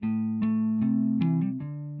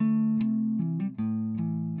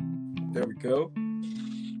There we go.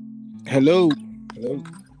 Hello. Hello.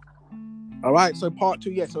 All right, so part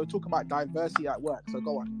 2, so we're talking about diversity at work. So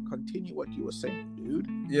go on, continue what you were saying, dude.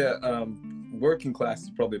 Yeah, working class is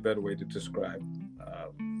probably a better way to describe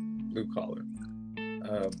blue collar.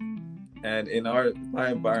 And in my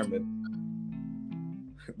environment,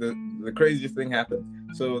 the craziest thing happened.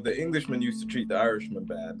 So the Englishmen used to treat the Irishmen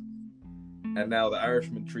bad, and now the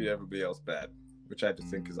Irishmen treat everybody else bad, which I just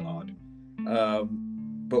think is odd.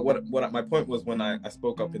 But what my point was when I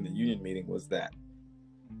spoke up in the union meeting was that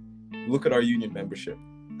look at our union membership.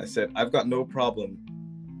 I said I've got no problem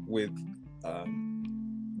with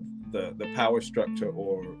the power structure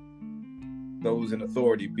or those in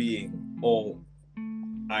authority being all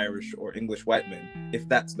Irish or English white men if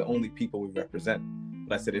that's the only people we represent.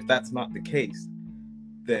 But I said if that's not the case,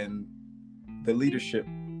 then the leadership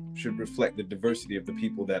should reflect the diversity of the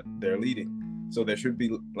people that they're leading. So there should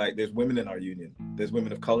be, like, there's women in our union, there's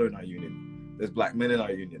women of color in our union, there's black men in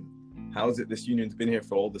our union. How is it this union's been here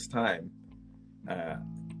for all this time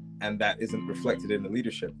and that isn't reflected in the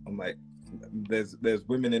leadership? I'm like, there's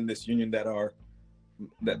women in this union that are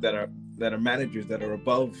managers, that are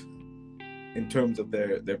above in terms of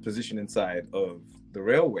their position inside of the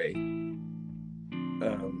railway.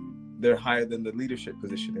 They're higher than the leadership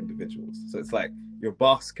position individuals. So it's like your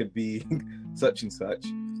boss could be such and such,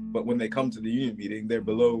 but when they come to the union meeting, they're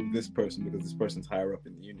below this person because this person's higher up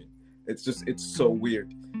in the union. It's so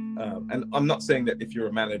weird. And I'm not saying that if you're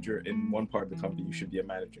a manager in one part of the company, you should be a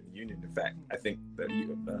manager in the union. In fact, I think that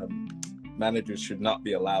managers should not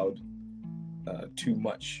be allowed too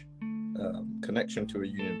much connection to a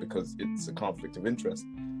union because it's a conflict of interest.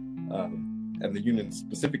 And the union is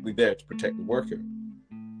specifically there to protect the worker.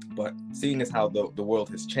 But seeing as how the world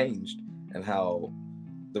has changed and how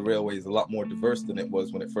the railway is a lot more diverse than it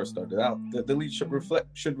was when it first started out, the leadership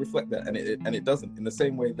should reflect that, and it doesn't. In the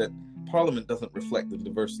same way that Parliament doesn't reflect the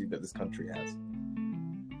diversity that this country has.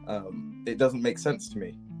 It doesn't make sense to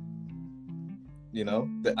me. You know,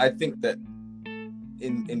 that I think that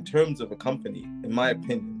in terms of a company, in my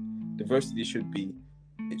opinion, diversity should be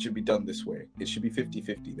done this way. It should be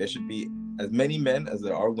 50-50. There should be as many men as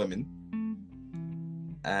there are women,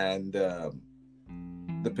 and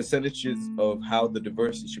the percentages of how the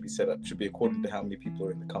diversity should be set up should be according to how many people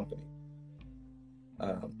are in the company.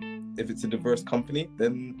 If it's a diverse company,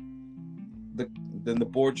 then the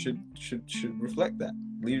board should reflect that.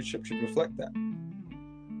 Leadership should reflect that.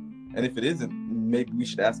 And if it isn't, maybe we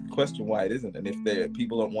should ask the question why it isn't. And if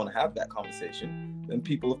people don't want to have that conversation, then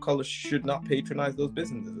people of color should not patronize those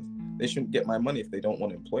businesses. They shouldn't get my money if they don't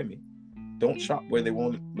want to employ me. Don't shop where they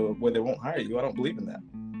won't hire you. I don't believe in that.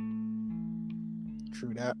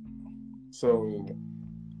 True that. So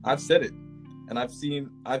I've said it, and I've seen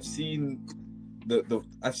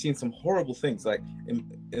some horrible things, like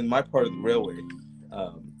in my part of the railway,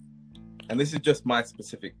 and this is just my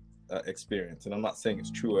specific experience, and I'm not saying it's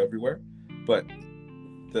true everywhere, but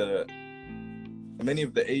many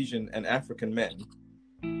of the Asian and African men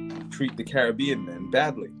treat the Caribbean men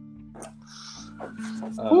badly.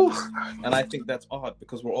 And I think that's odd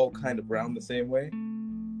because we're all kind of brown the same way.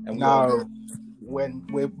 And when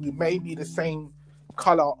we may be the same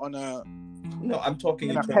color on a... No, I'm talking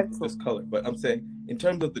in terms of this color, but I'm saying in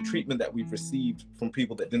terms of the treatment that we've received from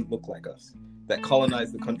people that didn't look like us, that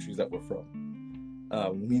colonized the countries that we're from.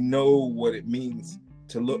 We know what it means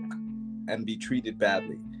to look and be treated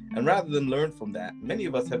badly. And rather than learn from that, many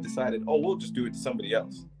of us have decided, we'll just do it to somebody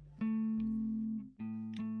else.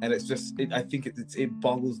 And it's just, I think it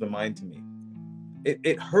boggles the mind to me.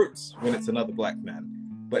 It hurts when it's another black man,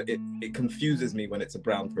 but it confuses me when it's a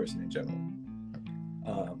brown person in general.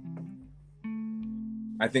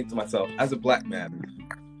 I think to myself, as a black man,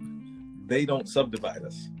 they don't subdivide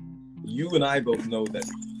us. You and I both know that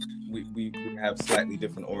we have slightly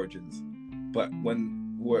different origins, but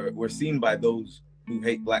when we're seen by those who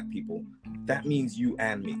hate black people, that means you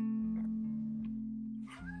and me.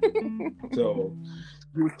 So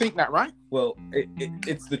you would think that, right? Well,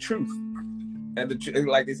 it's the truth, and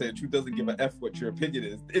like they say, the truth doesn't give a f what your opinion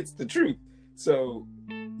is. It's the truth. So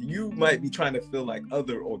you might be trying to feel like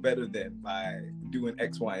other or better than by doing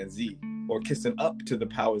X, Y, and Z, or kissing up to the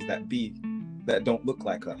powers that be that don't look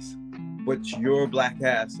like us. But your black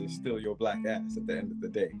ass is still your black ass at the end of the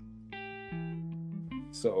day.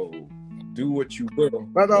 So do what you will.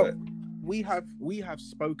 But we have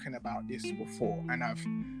spoken about this before, and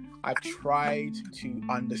I've tried to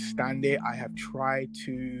understand it. I have tried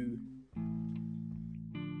to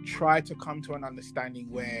come to an understanding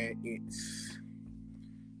where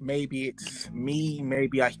maybe it's me,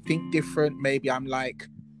 maybe I think different, maybe I'm like,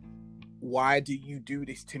 why do you do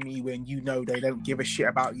this to me when you know they don't give a shit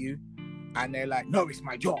about you? and they're like, no, it's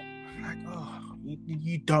my job. I'm like, oh,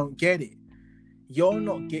 you don't get it. You're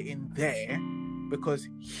not getting there because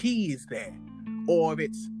he is there. Or if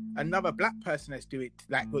it's another black person that's doing it,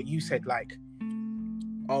 like what you said, like,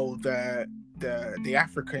 oh, the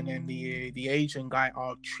African and the Asian guy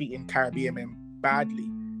are treating Caribbean men badly.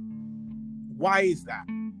 Why is that?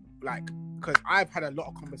 Like, because I've had a lot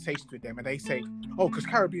of conversations with them, and they say, oh, because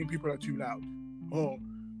Caribbean people are too loud. Or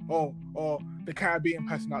the Caribbean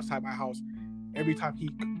person outside my house, every time he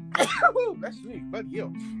that's me, but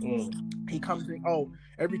he comes in,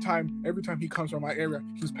 every time he comes from my area,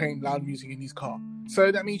 he's playing loud music in his car.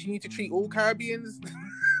 So that means you need to treat all Caribbeans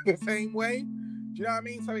the same way. Do you know what I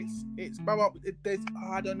mean? So it's there's,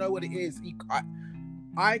 I don't know what it is.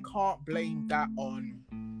 I can't blame that on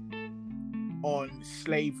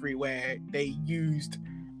slavery, where they used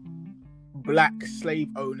black slave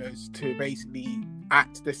owners to basically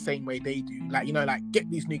act the same way they do. Like, you know, like, get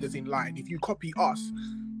these niggas in line. If you copy us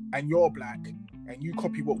and you're black and you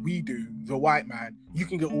copy what we do, the white man, you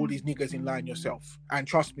can get all these niggas in line yourself. And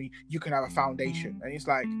trust me, you can have a foundation. And it's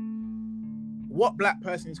like, what black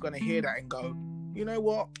person is going to hear that and go, you know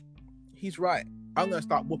what? He's right. I'm going to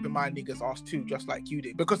start whooping my niggas' ass too, just like you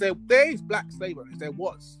did. Because there is black slave owners. There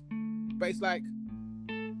was. But it's like,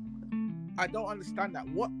 I don't understand that.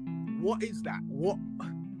 What is that?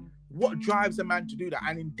 What drives a man to do that?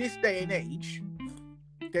 And in this day and age,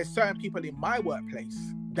 there's certain people in my workplace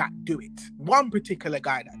that do it. One particular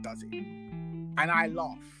guy that does it. And I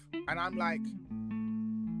laugh. And I'm like,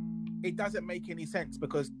 it doesn't make any sense,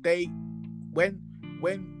 because when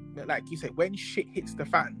like you said, when shit hits the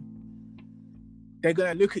fan, they're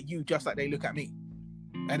going to look at you just like they look at me.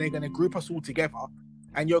 And they're going to group us all together.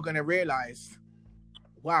 And you're going to realize,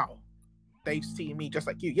 wow, they've seen me just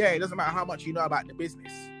like you. Yeah, it doesn't matter how much you know about the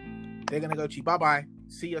business. They're going to go to you, bye-bye,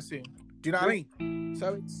 see you soon. Do you know what I mean?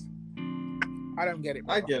 So I don't get it.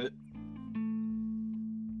 Brother. I get it.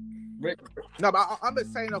 No, but I'm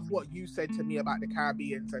just saying off what you said to me about the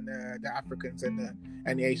Caribbeans and the Africans and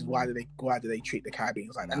the Asians. Why do they treat the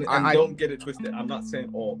Caribbeans like that? And I don't get it twisted. I'm not saying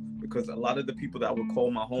all, because a lot of the people that I would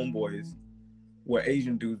call my homeboys were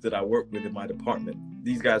Asian dudes that I worked with in my department.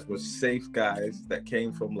 These guys were safe guys that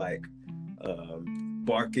came from like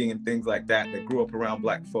barking and things like that grew up around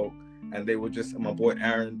black folk, and they were just, my boy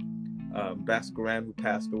Aaron Bascaran, who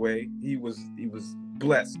passed away, he was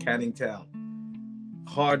blessed. Canning Town,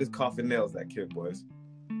 hard as coffin nails, that kid was.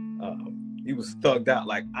 He was thugged out.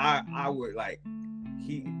 Like I would, like,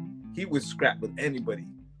 he would scrap with anybody,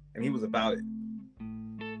 and he was about it.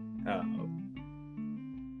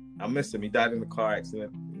 I miss him. He died in a car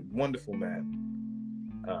accident. Wonderful man.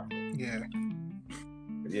 Yeah,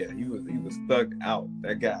 he was thugged out.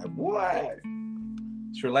 That guy, what?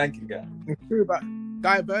 Sri Lankan guy. It's true about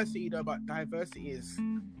diversity, though. But diversity is,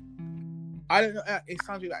 I don't know. It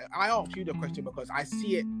sounds like, I asked you the question because I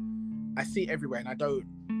see it everywhere, and I don't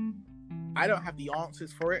have the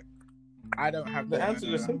answers for it. I don't have the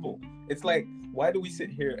answers are simple. It's like, why do we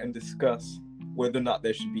sit here and discuss whether or not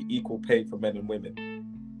there should be equal pay for men and women?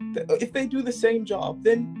 If they do the same job,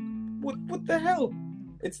 then what the hell?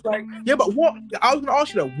 It's like, yeah, but what I was going to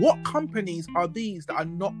ask you though, what companies are these that are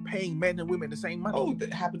not paying men and women the same money? Oh,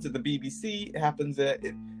 it happens at the BBC. It happens at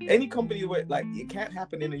any company where, like, it can't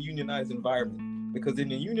happen in a unionized environment, because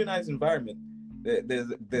in a unionized environment,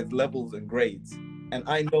 there's levels and grades. And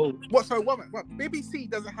I know what BBC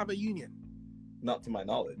doesn't have a union. Not to my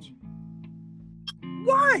knowledge.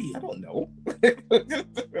 Why? I don't know.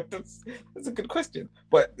 That's a good question.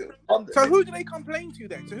 But so who do they complain to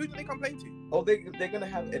then? Oh, they're gonna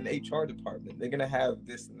have an HR department. They're gonna have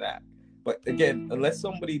this and that. But again, unless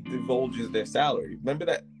somebody divulges their salary, remember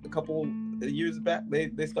that a couple of years back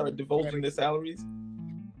they started divulging their salaries.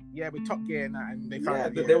 Yeah, with Top Gear and that, and they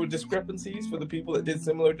found that there were discrepancies for the people that did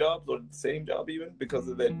similar jobs or the same job even because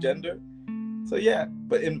of their gender. So yeah,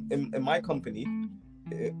 but in my company,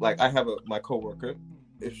 like I have my coworker.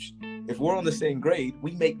 If we're on the same grade,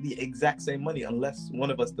 we make the exact same money unless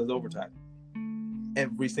one of us does overtime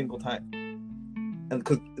every single time. And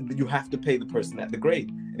because you have to pay the person at the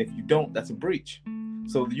grade, and if you don't, that's a breach.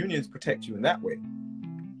 So the unions protect you in that way.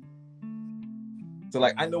 So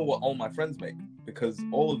like, I know what all my friends make because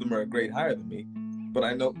all of them are a grade higher than me, but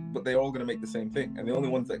they're all going to make the same thing, and the only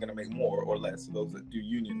ones that are going to make more or less are those that do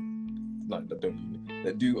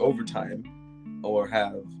that do overtime or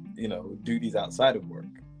have, duties outside of work.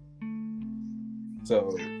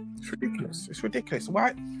 So it's ridiculous.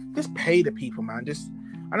 Why just pay the people, man?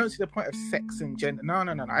 I don't see the point of sex and gender. No.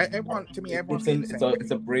 Everyone's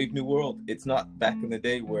it's a brave new world. It's not back in the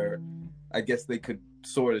day where I guess they could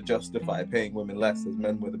sort of justify paying women less as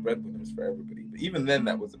men were the breadwinners for everybody. But even then,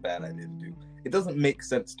 that was a bad idea to do. It doesn't make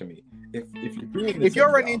sense to me. If you're doing the If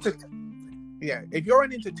you're same an job, if you're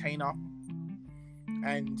an entertainer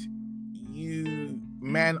and you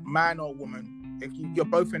man or woman, if you're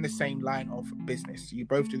both in the same line of business, you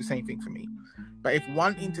both do the same thing for me. But if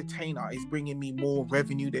one entertainer is bringing me more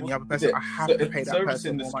revenue than the other person, I have to pay that service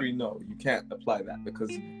person more industry, money. no, you can't apply that,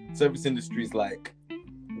 because service industry is like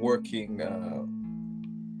working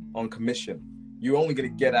on commission. You're only gonna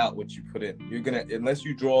get out what you put in. You're gonna, unless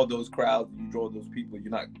you draw those crowds, you draw those people.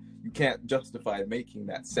 You can't justify making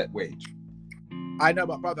that set wage. I know,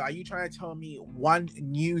 but brother, are you trying to tell me one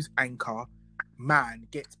news anchor man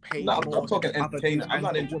gets paid No, more I'm talking than the other entertainer. news I'm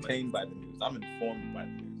not anchor entertained by the news. I'm informed by the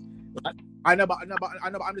news. I know, but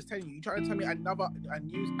I'm just telling you. You trying to tell me a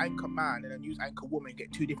news anchor man and a news anchor woman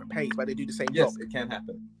get two different pays, but they do the same Yes, job? it can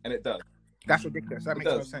happen, and it does. That's ridiculous. That makes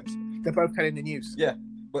no sense. They're both telling the news. Yeah,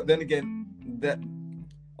 but then again, that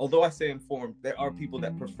although I say informed, there are people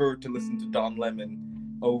that prefer to listen to Don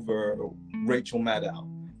Lemon over Rachel Maddow.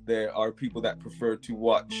 There are people that prefer to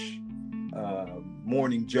watch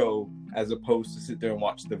Morning Joe as opposed to sit there and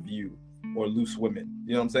watch The View or Loose Women.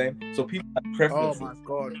 You know what I'm saying? So people have preferences. Oh my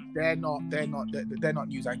god, they're not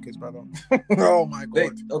news anchors, brother. Oh my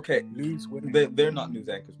god. Loose women. They're not news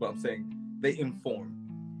anchors, but I'm saying they inform.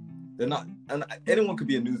 They're not, and anyone could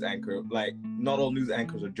be a news anchor. Like, not all news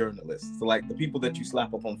anchors are journalists. So like the people that you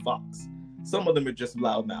slap up on Fox, some of them are just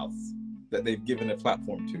loudmouths that they've given a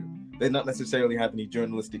platform to. They not necessarily have any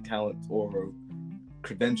journalistic talent or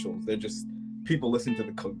credentials. They're just people listening to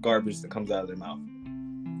the garbage that comes out of their mouth.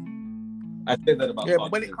 I say that about Fox.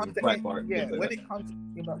 But when it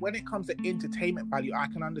comes to entertainment value, I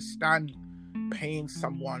can understand paying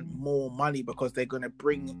someone more money because they're going to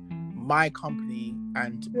bring my company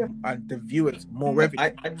and the viewers more revenue.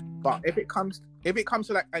 But if it comes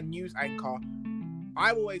to like a news anchor,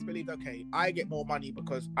 I've always believed, okay, I get more money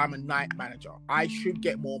because I'm a night manager. I should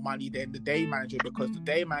get more money than the day manager, because the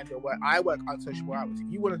day manager, where I work unsociable hours. If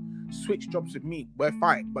you want to switch jobs with me, we're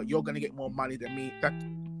fine, but you're going to get more money than me.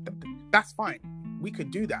 That's fine. We can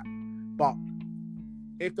do that. But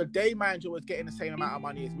if the day manager was getting the same amount of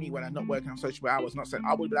money as me when I'm not working on social hours,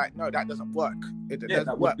 I would be like, no, that doesn't work. It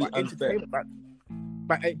doesn't work. But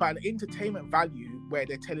the entertainment value, where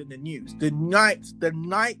they're telling the news, the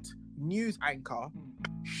night news anchor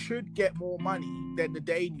should get more money than the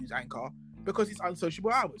day news anchor because it's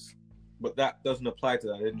unsociable hours. But that doesn't apply to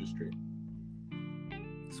that industry.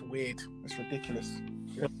 It's weird. It's ridiculous.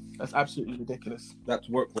 Yeah. That's absolutely ridiculous. That's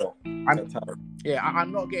work well.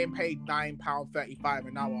 I'm not getting paid £9.35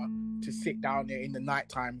 an hour to sit down there in the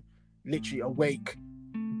nighttime, literally awake,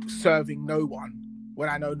 serving no one, when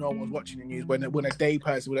I know no one's watching the news. When a day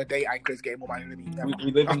anchor is getting more money than me.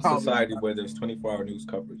 We live in a society where there's 24-hour news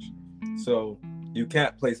coverage, so you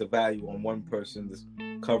can't place a value on one person's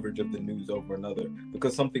coverage of the news over another,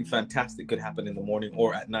 because something fantastic could happen in the morning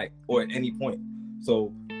or at night or at any point.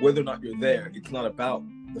 So whether or not you're there, it's not about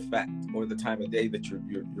the fact or the time of day that you're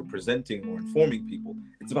presenting or informing people.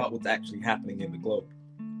 It's about what's actually happening in the globe.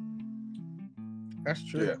 That's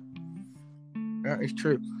true. Yeah. That is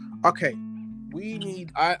true. Okay,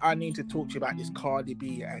 I need to talk to you about this Cardi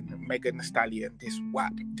B and Megan Thee Stallion, this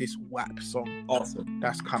WAP song. Awesome.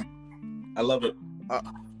 That's coming. I love it.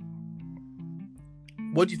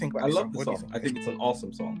 What do you think about this song? I love the song. I think it's an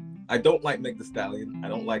awesome song. I don't like Meg Thee Stallion. I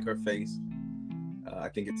don't like her face. I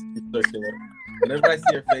think it's circular. Whenever I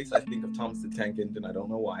see her face, I think of Thomas the Tank Engine. I don't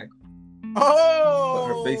know why. Oh, but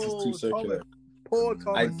her face is too circular. Thomas. Poor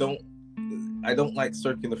Thomas. I don't like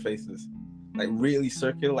circular faces. Like really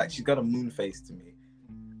circular. Like she's got a moon face to me.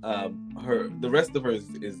 The rest of her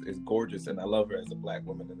is gorgeous, and I love her as a black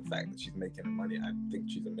woman, and the fact that she's making her money. I think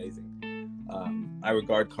she's amazing. I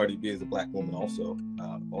regard Cardi B as a black woman also,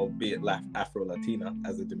 albeit Afro-Latina,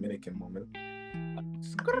 as a Dominican woman.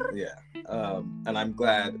 And I'm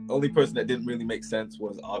glad. Only person that didn't really make sense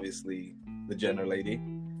was obviously the Jenner lady,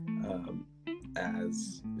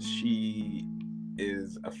 as she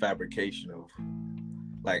is a fabrication of,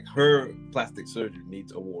 like, her plastic surgery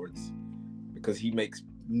needs awards because he makes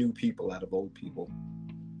new people out of old people.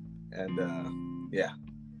 And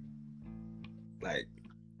like,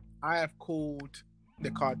 I have called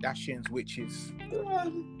the Kardashians witches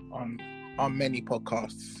on many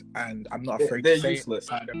podcasts, and I'm not afraid to say useless.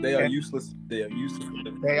 They are useless. They are useless.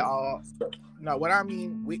 They are. No, when I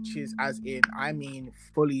mean witches, as in, I mean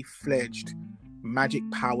fully fledged magic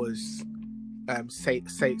powers.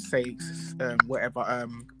 Whatever.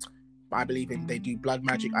 I believe in. They do blood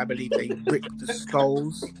magic. I believe they rip the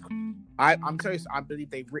skulls I'm serious. I believe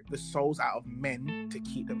they rip the souls out of men to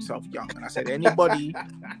keep themselves young. And I said, anybody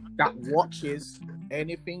that watches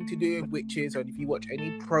anything to do with witches, and if you watch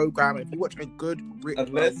any program, and if you watch a good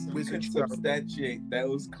unless you wizard can show, substantiate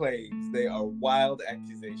those claims, they are wild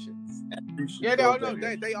accusations. yeah, they are wild.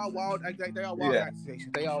 They are wild Yeah.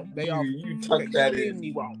 accusations. They are You tuck that extremely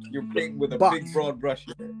in. wild. You're painting with a But- big broad brush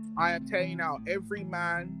here. I am telling you now, every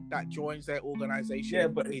man that joins their organization, Yeah,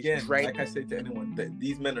 but is again, trained. like I say to anyone, that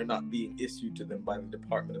these men are not being issued to them by the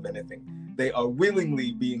Department of anything. They are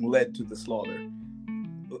willingly being led to the slaughter.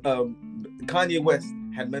 Kanye West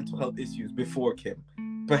had mental health issues before Kim.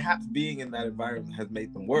 Perhaps being in that environment has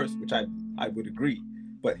made them worse, which I would agree.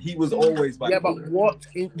 But he was always Yeah,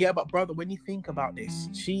 but brother, when you think about this,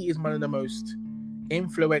 she is one of the most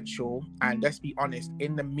influential, and let's be honest,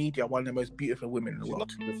 in the media, one of the most beautiful women in the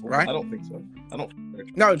world. Right? I don't think so. I don't.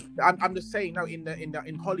 No, I'm just saying. No,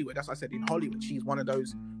 in Hollywood, that's what I said. In Hollywood, she's one of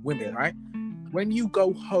those women, Yeah. right? When you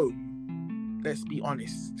go home, let's be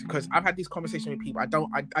honest, because I've had this conversation with people. I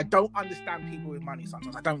don't understand people with money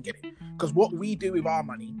sometimes. I don't get it, because what we do with our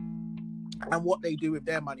money and what they do with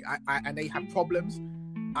their money, and they have problems.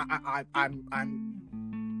 I'm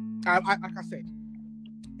like I said,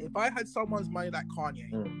 if I had someone's money like Kanye,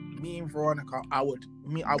 me and Veronica, I would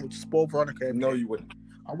spoil Veronica every No, day. you wouldn't.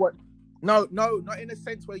 I would. No, not in a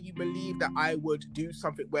sense where you believe that I would do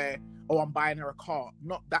something where, oh, I'm buying her a car.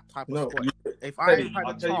 Not that type of No. spoil. If I had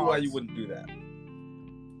I'll tell you why you wouldn't do that.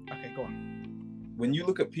 Okay, go on. When you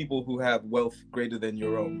look at people who have wealth greater than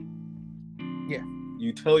your own, Yeah.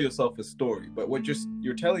 you tell yourself a story, but what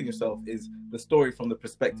you're telling yourself is the story from the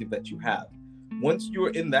perspective that you have. Once you're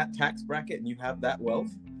in that tax bracket and you have that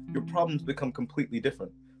wealth, your problems become completely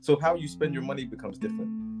different. So how you spend your money becomes different.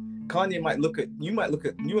 You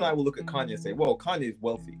and I will look at Kanye and say, well, Kanye is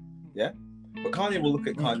wealthy, yeah? But Kanye will look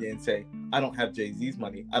at Kanye and say, I don't have Jay-Z's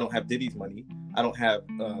money, I don't have Diddy's money, I don't have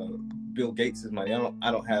Bill Gates' money,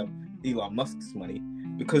 I don't have Elon Musk's money,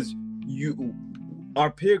 because our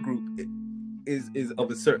peer group is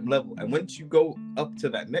of a certain level. And once you go up to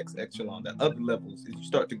that next echelon, that other levels, as you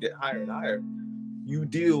start to get higher and higher, you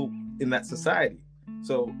deal in that society.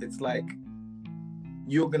 So it's like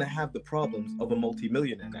you're going to have the problems of a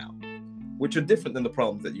multimillionaire now, which are different than the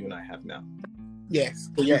problems that you and I have now. Yes.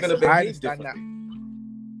 So you're yes, going to I behave understand differently.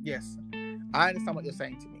 that. Yes, I understand what you're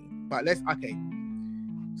saying to me. But okay.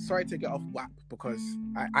 Sorry to get off WAP, because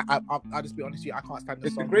I'll just be honest with you. I can't stand the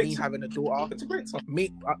It's a song. great Me song. having a daughter. It's a great song.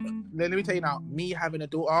 Let me tell you now. Me having a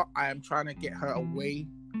daughter, I am trying to get her away.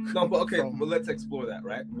 No, but okay, from- but let's explore that,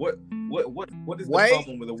 right? What is the Wait.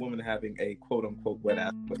 problem with a woman having a quote unquote wet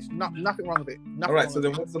ass pussy? Nothing wrong with it. Nothing All right, wrong so with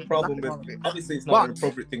then it. what's the problem Nothing with? wrong with it. Obviously, it's not an But-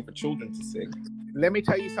 appropriate thing for children to sing. Let me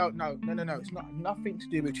tell you something. No. It's not nothing to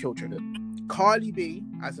do with children. Cardi B,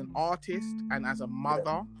 as an artist and as a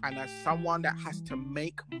mother and as someone that has to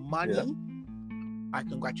make money, Yeah. I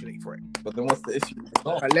congratulate for it. But then what's the issue?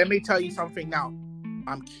 But let me tell you something now.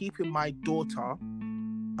 I'm keeping my daughter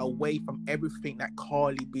away from everything that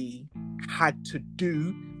Cardi B had to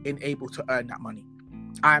do in able to earn that money.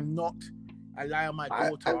 I'm not allowing my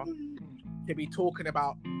daughter to be talking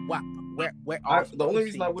about wet The only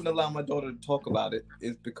reason I wouldn't allow my daughter to talk about it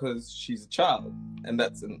is because she's a child, and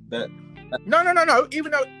No.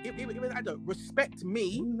 Even though I don't respect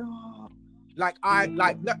me, No.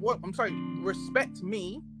 I'm sorry. Respect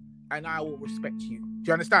me, and I will respect you. Do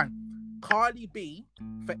you understand? Cardi B,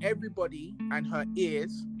 for everybody and her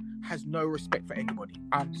ears, has no respect for anybody.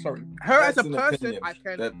 I'm sorry. Her That's as a an person, opinion I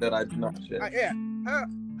can. that I do not share. Yeah.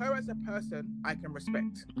 Her as a person, I can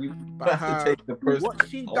respect. You But have to take the person. what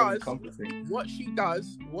she all does, encompassing. what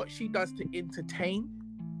she does to entertain,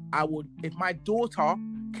 I would. If my daughter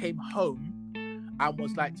came home and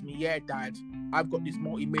was like to me, "Yeah, Dad, I've got this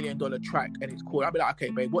multi-million-dollar track and it's called," I'll be like,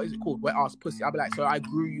 "Okay, babe, what is it called? Wet ass pussy." I'll be like, "So I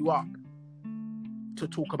grew you up to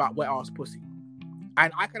talk about wet ass pussy,"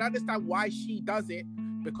 and I can understand why she does it,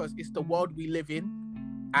 because it's the world we live in,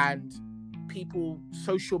 and people,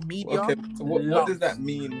 social media. Okay, so what does loves- that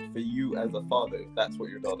mean for you as a father if that's what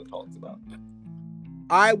your daughter talks about?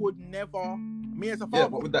 I would never, me as a father. Yeah,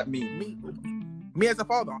 what would that mean? Me as a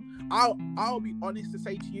father, I'll be honest to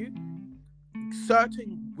say to you,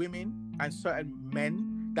 certain women and certain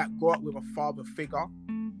men that grow up with a father figure,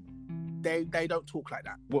 they don't talk like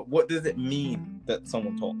that. What does it mean that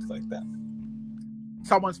someone talks like that?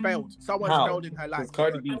 Someone's failed. Someone's How? failed in her life. Because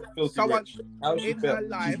Cardi B is filthy Someone- rich. How is she in her failed?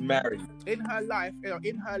 life- She's married. In her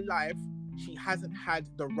life, she hasn't had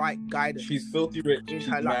the right guidance. She's filthy rich. In She's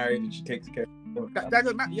her life. married and she takes care of That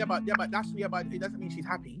doesn't matter. Yeah, but it doesn't mean she's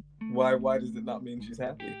happy. Why does it not mean she's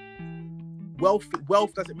happy? Wealth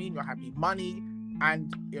doesn't mean you're happy. Money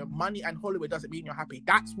and Hollywood doesn't mean you're happy.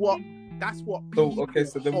 That's what That's what So people okay,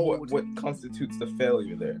 so then hold. what constitutes the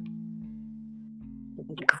failure there?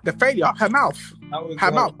 The failure, her mouth. How is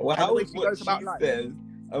Her mouth. Well, And the how way is she what goes she about life. says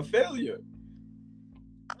a failure?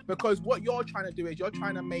 Because what you're trying to do is you're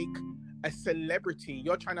trying to make a celebrity.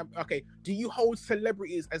 You're trying to, okay, do you hold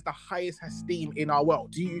celebrities as the highest esteem in our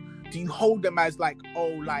world? Do you hold them as like, oh,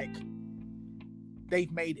 like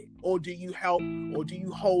they've made it? Or do you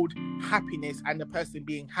hold happiness and the person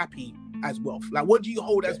being happy as wealth? Like, what do you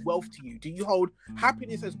hold as wealth to you? Do you hold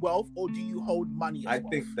happiness as wealth, or do you hold money as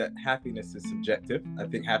wealth? think that happiness is subjective. I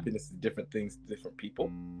think happiness is different things to different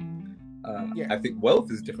people. I think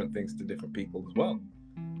wealth is different things to different people as well.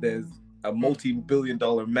 There's a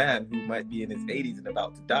multi-billion-dollar man who might be in his 80s and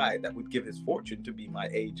about to die that would give his fortune to be my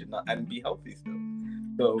age and be healthy still.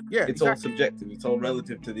 So it's all subjective. It's all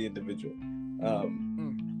relative to the individual.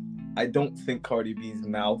 I don't think Cardi B's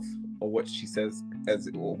mouth or what she says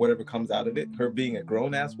or whatever comes out of it, her being a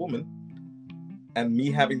grown-ass woman and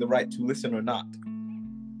me having the right to listen or not,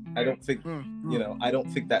 I don't think, I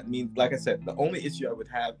don't think that means, like I said, the only issue I would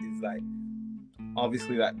have is like,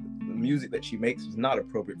 obviously that the music that she makes is not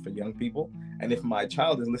appropriate for young people. And if my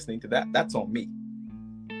child is listening to that, that's on me.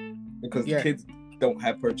 Because kids don't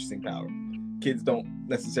have purchasing power. Kids don't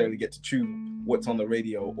necessarily get to choose what's on the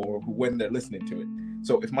radio or when they're listening to it.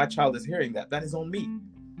 So if my child is hearing that, that is on me.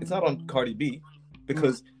 It's not on Cardi B,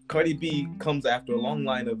 because Cardi B comes after a long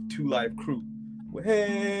line of 2 Live Crew.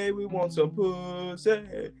 Hey, we want some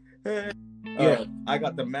pussy. Hey. I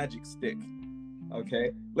got the magic stick.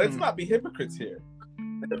 Okay, let's not be hypocrites here.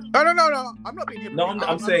 No. I'm not being hypocrite. No,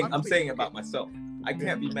 I'm saying about myself. I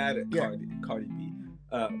can't be mad at Cardi B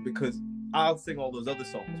because I'll sing all those other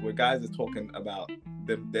songs where guys are talking about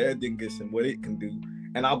their dingus and what it can do,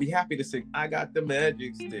 and I'll be happy to sing. I got the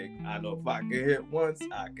magic stick. I know if I can hit once,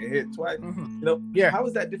 I can hit twice. You know, how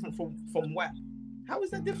is that different from WAP? How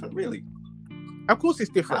is that different, really? Of course, it's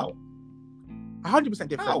different. How? 100%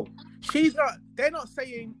 different. How? They're not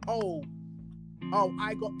saying, oh,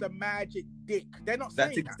 I got the magic dick. They're not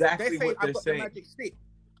saying that. That's exactly what they're saying. The magic stick.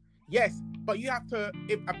 Yes, but you have to.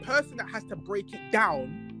 If a person that has to break it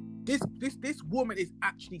down, this woman is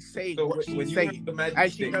actually saying what she's saying. The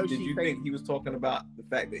magic stick, did you think he was talking about the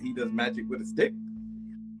fact that he does magic with a stick?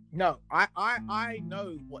 No, I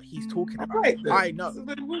know what he's talking about. Right, I know,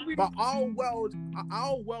 but our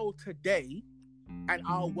world today and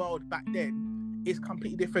our world back then is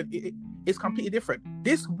completely different. It's completely different.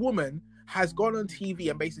 This woman has gone on TV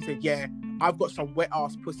and basically said, "Yeah, I've got some wet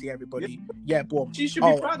ass pussy, everybody. Yeah, boom." She should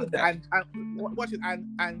be proud of that. And watch it. And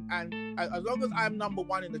as long as I'm number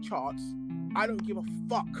 1 in the charts, I don't give a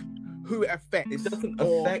fuck who it affects. It doesn't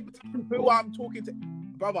affect who I'm talking to,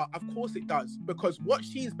 brother. Of course it does, because what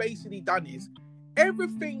she's basically done is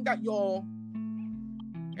everything that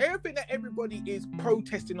everybody is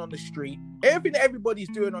protesting on the street, everything that everybody's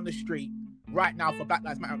doing on the street right now for Black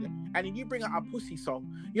Lives Matter, and then you bring out a pussy song,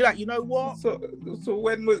 you're like, you know what? So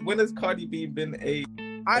when has Cardi B been a?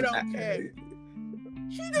 I don't care.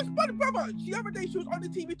 She just, brother. The other day she was on the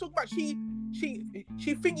TV talking about she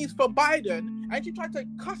thingies for Biden, and she tried to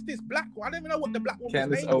cuss this black one. I don't even know what the black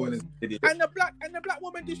woman's name was. Is an idiot. And the black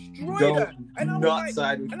woman destroyed her. And I was not like,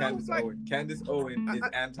 side with Candace Owen. Candace Owen is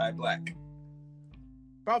anti-black.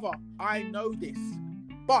 Brother, I know this,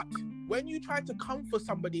 but when you try to come for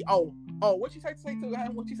somebody, what she say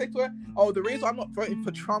to her? Oh, the reason I'm not voting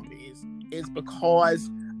for Trump is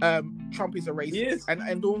because Trump is a racist. Yes.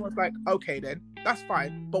 And Dawn was like, okay, then that's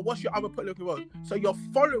fine. But what's your other political role? So you're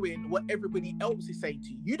following what everybody else is saying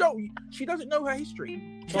to you. She doesn't know her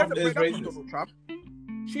history. She hasn't read up on Donald Trump.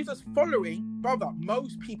 She's just following, brother.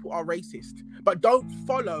 Most people are racist, but don't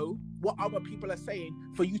follow what other people are saying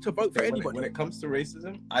for you to vote for anybody. When it comes to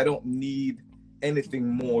racism, I don't need anything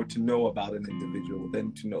more to know about an individual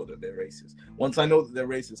than to know that they're racist. Once I know that they're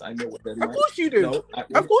racist, I know what they're like. Of course you do. No,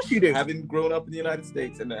 of course you do. Having grown up in the United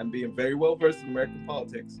States and being very well versed in American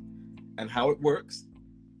politics and how it works,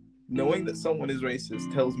 knowing that someone is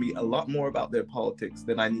racist tells me a lot more about their politics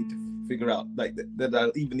than I need to figure out, like that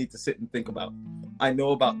I even need to sit and think about. I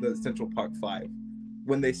know about the Central Park 5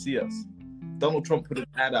 when they see us. Donald Trump put an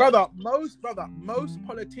ad out. Most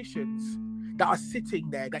politicians that are sitting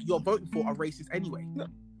there that you're voting for are racist anyway. No.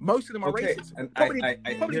 Most of them are racist. And probably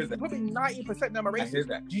 90% of them are racist. I hear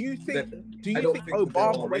that. Do you think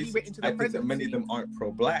Obama, when he went into the presidency, that many of them aren't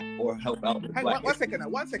pro-black or help out with black? One second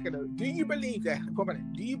though. Do you believe that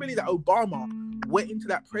Obama went into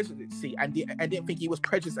that presidency and didn't think he was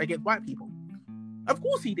prejudiced against white people? Of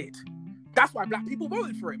course he did. That's why black people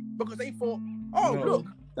voted for him, because they thought, look,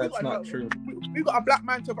 that's not true. We got a black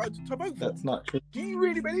man to vote for. That's not true. Do you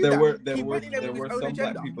really believe there that? There were some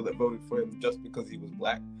black people that voted for him just because he was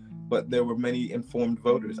black, but there were many informed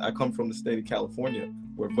voters. I come from the state of California,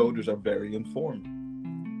 where voters are very informed.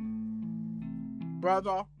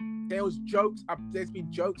 Brother, there's been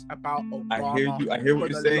jokes about Obama. I hear you. I hear what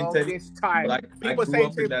you're saying, Teddy. Time. But I grew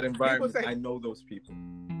up in that environment. I know those people.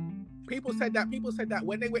 People said that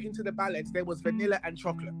when they went into the ballots, there was vanilla and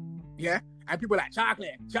chocolate. Yeah? And people were like,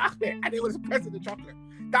 chocolate. And it was President Chocolate.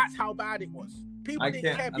 That's how bad it was. People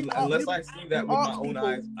didn't care. Unless I see that with my own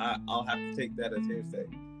eyes, I'll have to take that as hearsay.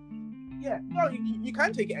 Yeah, no, you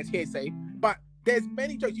can take it as hearsay, but there's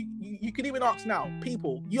many jokes. You can even ask now.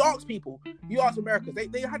 You ask Americans,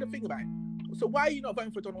 they had to think about it. So why are you not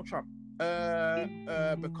voting for Donald Trump?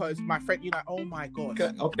 Because my friend, you're like, oh my God.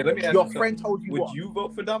 Okay, let me ask your friend told you would what? you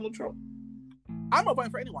vote for Donald Trump? I'm not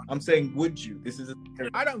voting for anyone. I'm saying, would you?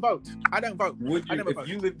 I don't vote. Would you, if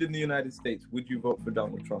you lived in the United States, would you vote for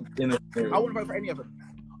Donald Trump? I wouldn't vote for any of them.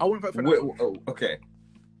 I wouldn't vote for anyone. Oh, okay.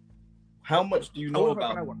 How much do you know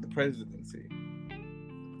about the presidency?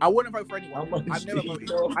 I wouldn't vote for anyone. How much I've never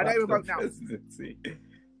voted. I don't even vote now. Presidency?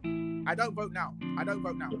 I don't vote now.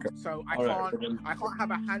 Okay. So I can't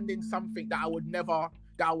have a hand in something that I would never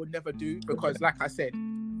do, because like I said,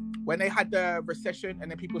 when they had the recession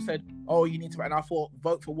and then people said, oh, you need to vote, and I thought,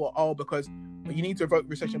 vote for what? Oh, because you need to vote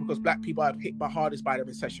recession because black people are hit hardest by the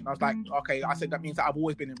recession. I was like, okay, I said that means that I've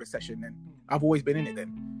always been in recession then. I've always been in it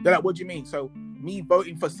then. They're like, what do you mean? So me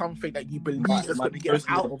voting for something that you believe is going to get us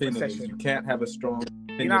out of recession. You can't have a strong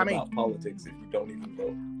opinion about politics if you don't even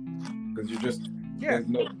vote. Because you're just,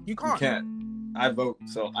 you can't. I vote,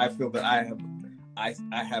 so I feel that I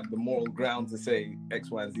have the moral ground to say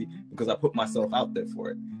X, Y, and Z because I put myself out there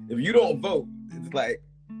for it. If you don't vote, it's like,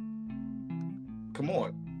 come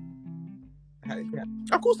on.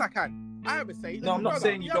 Of course I can. I have a say. No, I'm not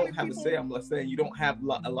saying you don't have a say. I'm not saying you don't have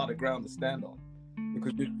a lot of ground to stand on.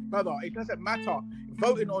 Because brother, it doesn't matter.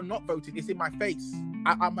 Voting or not voting, it's in my face.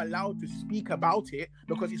 I'm allowed to speak about it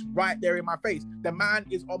because it's right there in my face. The man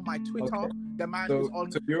is on my Twitter. Okay. The man is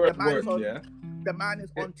on. So you're at work, yeah? The man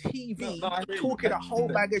is on TV talking a whole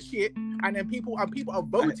bag of shit, and then people are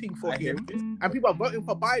voting for him, and people are voting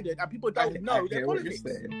for Biden, and people don't know their politics.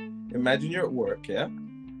 Imagine you're at work, yeah,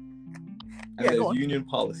 and there's union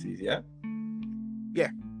policies, yeah. Yeah.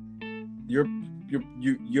 You're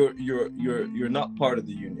not part of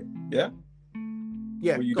the union, yeah.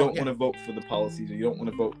 Yeah. Or you don't want to vote for the policies, or you don't want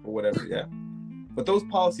to vote for whatever, yeah. But those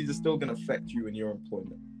policies are still going to affect you in your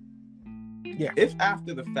employment. Yeah. If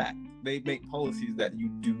after the fact they make policies that you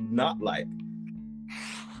do not like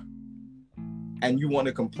and you want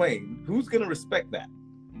to complain, who's going to respect that?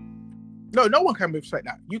 No one can respect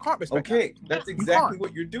that. You can't respect that. Okay, that's exactly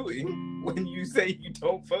what you're doing when you say you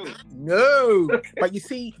don't vote. No, but you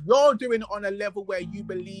see, you're doing it on a level where you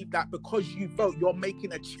believe that because you vote, you're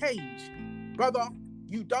making a change. Brother,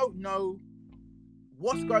 you don't know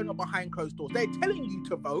what's going on behind closed doors. They're telling you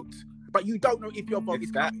to vote, but you don't know if your vote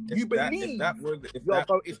is counted. You believe your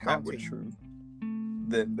vote is counted. If that were true,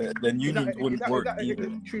 then unions wouldn't work either.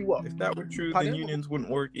 True what? If that were true, then unions wouldn't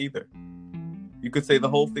work either. You could say the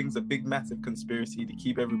whole thing's a big, massive conspiracy to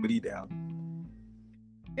keep everybody down.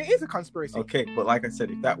 It is a conspiracy. Okay, but like I said,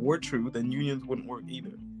 if that were true, then unions wouldn't work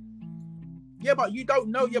either. Yeah, but you don't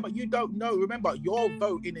know. Remember, your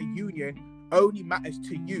vote in a union only matters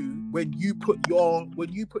to you when you put your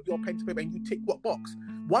pen to paper and you tick what box.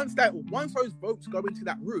 Once those votes go into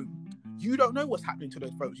that room, you don't know what's happening to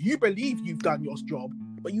those votes. You believe you've done your job,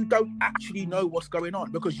 but you don't actually know what's going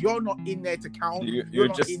on because you're not in there to count. You're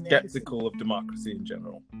just skeptical of democracy in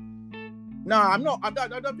general. No, I'm not. I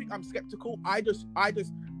don't think I'm skeptical.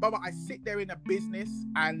 Baba, I sit there in a business,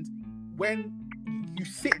 and when you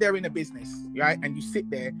sit there in a business, right, and you sit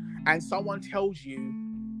there, and someone tells you,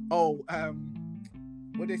 "Oh,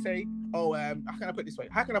 what do they say? Oh, how can I put it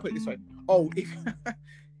this way? Oh, if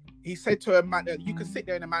he said to a man, you can sit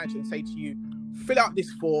there in a manager and say to you, fill out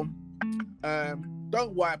this form.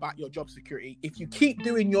 Don't worry about your job security. If you keep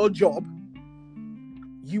doing your job,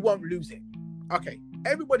 you won't lose it." Okay,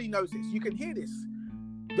 everybody knows this. You can hear this.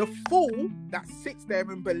 The fool that sits there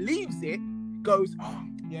and believes it goes, "Oh,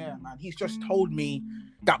 yeah, man, he's just told me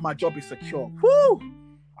that my job is secure. Whoo!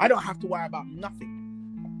 I don't have to worry about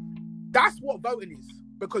nothing." That's what voting is,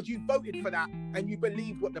 because you voted for that and you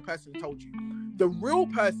believed what the person told you. The real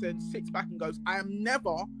person sits back and goes, "I am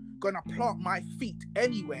never going to plant my feet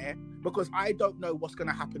anywhere because I don't know what's going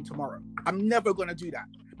to happen tomorrow. I'm never going to do that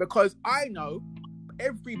because I know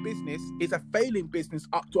every business is a failing business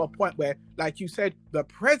up to a point where, like you said, the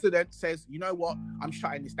president says, you know what, I'm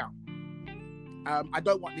shutting this down. I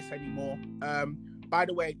don't want this anymore. By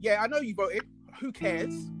the way, yeah, I know you voted. Who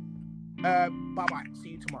cares? Bye-bye. See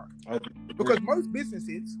you tomorrow." Because most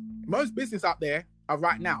businesses out there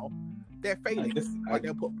right now, they're failing. But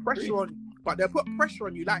they'll put pressure on. But they'll put pressure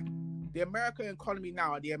on you. Like the American economy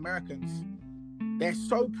now, the Americans, they're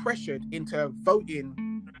so pressured into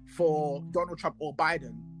voting for Donald Trump or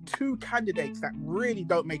Biden, two candidates that really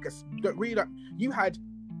don't make us. You had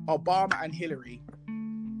Obama and Hillary,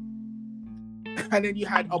 and then you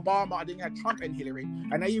had Obama, and then you had Trump and Hillary,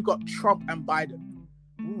 and now you've got Trump and Biden.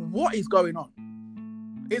 What is going on?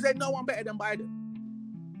 Is there no one better than Biden?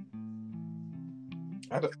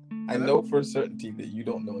 I know for certainty that you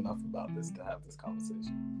don't know enough about this to have this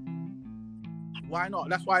conversation. Why not?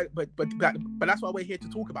 That's why, but that's why we're here to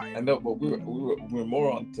talk about it. I know, but we're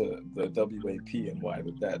more on to the WAP and why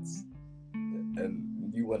that's,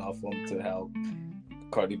 and you went off on to how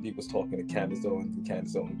Cardi B was talking to Candace Owens and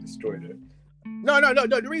Candace Owens destroyed her. No.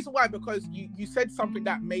 The reason why, because you said something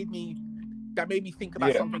that made me think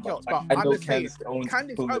about something else. But I know Candace Owens'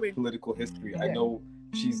 political history. Yeah. I know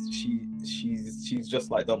she's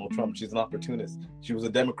just like Donald Trump. She's an opportunist. She was a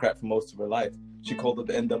Democrat for most of her life. She called up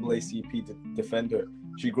the NAACP to defend her.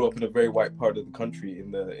 She grew up in a very white part of the country in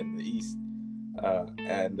the East,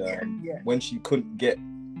 when she couldn't get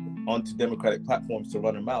onto Democratic platforms to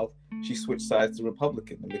run her mouth, she switched sides to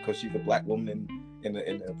Republican. And because she's a black woman in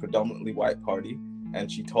a predominantly white party,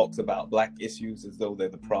 and she talks about black issues as though they're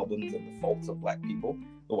the problems and the faults of black people,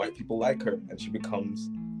 the white people like her, and she becomes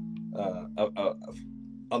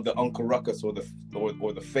the Uncle Ruckus or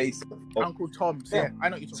the face of Uncle Tom's. Yeah, I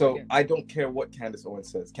know what you're talking about. So I don't care what Candace Owens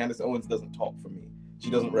says. Candace Owens doesn't talk for me. She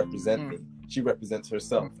doesn't represent me. She represents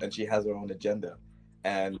herself, and she has her own agenda.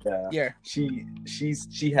 And she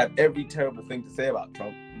had every terrible thing to say about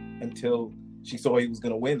Trump until she saw he was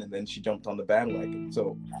going to win, and then she jumped on the bandwagon.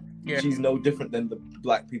 So she's no different than the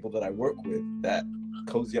black people that I work with that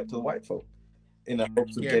cozy up to the white folk in the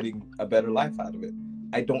hopes of getting a better life out of it.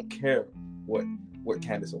 I don't care what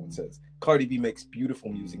Candace Owens says. Cardi B makes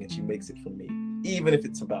beautiful music, and she makes it for me, even if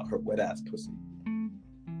it's about her wet ass pussy.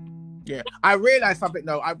 Yeah, I realized something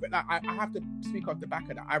though. I have to speak off the back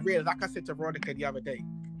of that. I realized, like I said to Veronica the other day,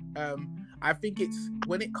 I think it's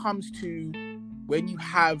when it comes to when you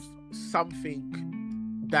have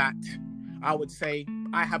something that I would say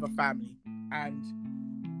I have a family, and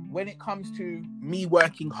when it comes to me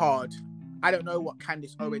working hard, I don't know what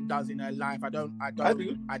Candace Owens does in her life. I don't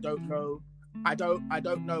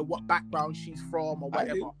know what background she's from or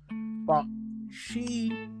whatever, but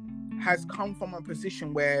she has come from a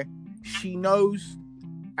position where she knows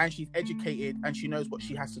and she's educated and she knows what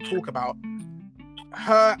she has to talk about.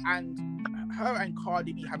 Her and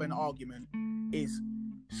Cardi B have an argument is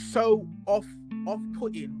so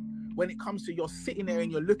off-putting when it comes to you're sitting there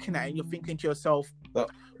and you're looking at it and you're thinking to yourself,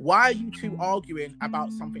 why are you two arguing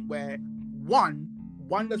about something where one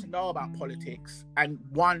doesn't know about politics and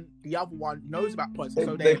the other one knows about politics?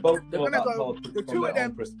 So they're gonna go. The two of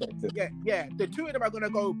them, the two of them are gonna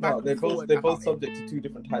go back. No, they're both subject to two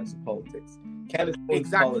different types of politics. Candace Owens'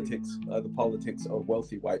 politics are the politics of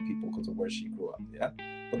wealthy white people because of where she grew up. Yeah,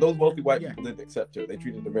 but those wealthy white people didn't accept her. They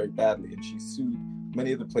treated her very badly, and she sued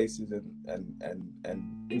many of the places and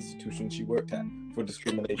institutions she worked at for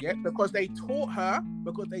discrimination. Yeah, because they taught her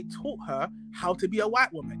how to be a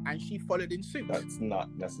white woman, and she followed in suit. That's not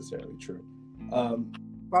necessarily true.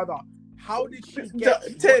 Brother, how did she get?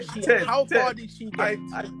 How far did she get?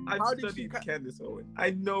 I've studied Candace Owens.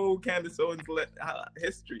 I know Candace Owens'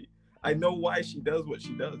 history. I know why she does what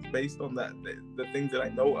she does based on the things that I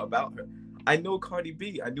know about her. I know Cardi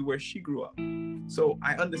B. I knew where she grew up. So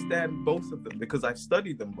I understand both of them because I've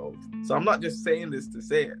studied them both. So I'm not just saying this to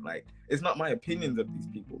say it. Like, it's not my opinions of these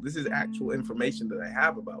people. This is actual information that I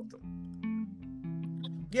have about them.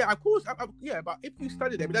 Yeah, of course. But if you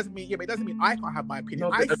study them, it doesn't mean I can't have my opinion.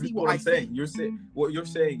 No, I see what I'm saying. What you're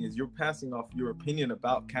saying is you're passing off your opinion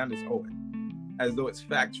about Candace Owens as though it's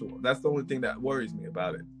factual. That's the only thing that worries me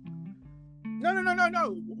about it.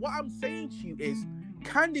 No. What I'm saying to you is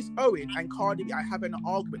Candace Owens and Cardi B are having an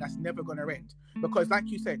argument that's never going to end, because, like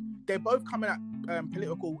you said, they're both coming at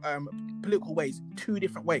political ways, two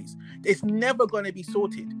different ways. It's never going to be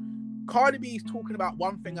sorted. Cardi B is talking about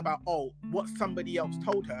one thing about what somebody else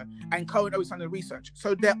told her, and Cohen always done the research.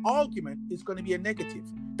 So their argument is going to be a negative.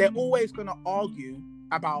 They're always going to argue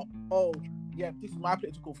about this is my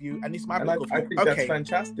political view and this is my political view. I think that's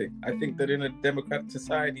fantastic. I think that in a democratic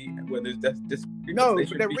society where there's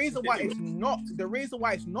disagreements, but the reason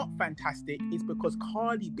why it's not fantastic is because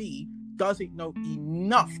Cardi B doesn't know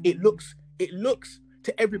enough. It looks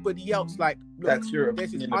to everybody else like, look, that's your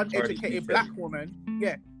there's this uneducated black woman.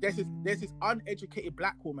 Yeah, there's this uneducated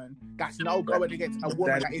black woman that's now going against a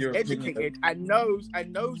woman that is educated and knows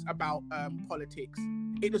about politics.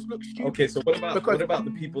 It just looks stupid. Okay, so what about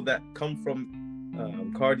the people that come from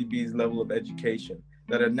Cardi B's level of education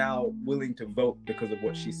that are now willing to vote because of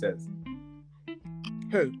what she says.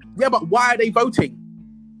 Who? Yeah, but why are they voting?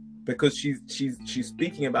 Because she's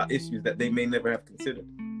speaking about issues that they may never have considered.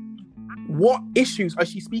 What issues are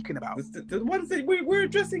she speaking about? The ones that we're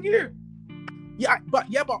addressing here. Yeah, but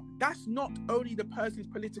that's not only the person's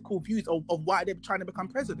political views of why they're trying to become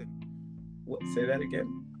president. What? Say that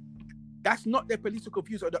again. That's not their political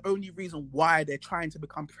views are the only reason why they're trying to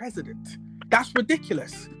become president. That's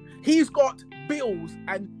ridiculous. He's got bills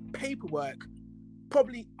and paperwork,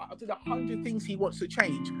 probably up to the 100 things he wants to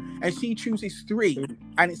change, and she chooses 3,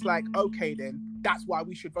 and it's like, okay, then that's why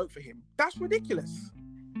we should vote for him. That's ridiculous.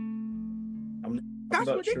 That's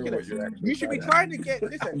ridiculous. Sure you should be trying to get.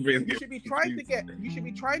 Listen, really you should be trying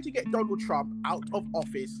to get Donald Trump out of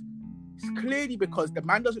office. It's clearly because the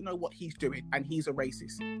man doesn't know what he's doing and he's a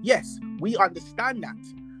racist. Yes, we understand that,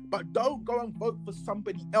 but don't go and vote for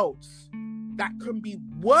somebody else that can be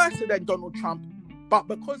worse than Donald Trump. But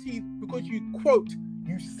because you quote,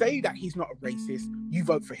 you say that he's not a racist, you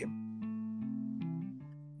vote for him.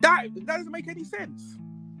 That doesn't make any sense.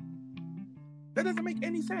 That doesn't make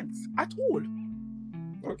any sense at all.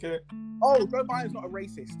 Okay. Oh, Joe Biden's not a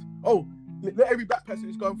racist. Oh, let every black person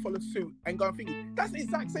just go and follow suit and go and think. That's the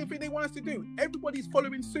exact same thing they want us to do. Everybody's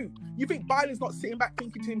following suit. You think Biden's not sitting back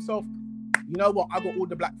thinking to himself, you know what, I got all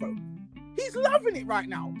the black vote. He's loving it right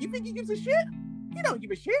now. You think he gives a shit? He don't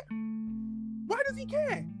give a shit. Why does he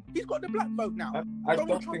care? He's got the black vote now. I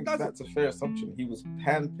don't think that's a fair assumption. He was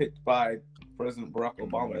handpicked by President Barack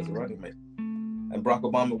Obama as a running mate. And Barack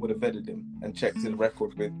Obama would have vetted him and checked his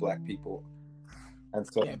record with black people. And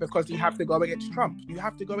so, yeah, because you have to go against Trump. You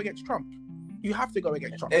have to go against Trump.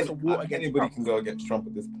 It's a war against anybody Trump. Can go against Trump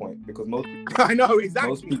at this point because most people, I know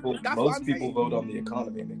exactly. Most people vote on the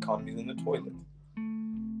economy, and the economy's in the toilet.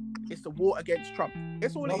 It's a war against Trump.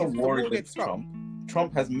 It's all Not it is. a war against Trump.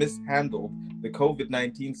 Trump has mishandled the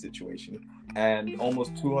COVID-19 situation, and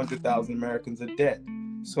almost 200,000 Americans are dead.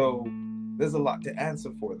 So there's a lot to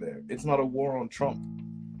answer for there. It's not a war on Trump.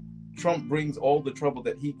 Trump brings all the trouble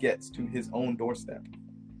that he gets to his own doorstep.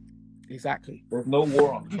 Exactly. There's no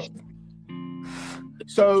war on Trump.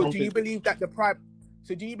 So do you believe that the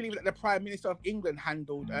Prime Minister of England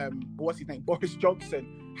handled what's his name? Boris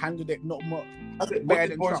Johnson handled it not much better what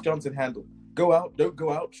did than Boris Trump? Johnson handle? Go out, don't go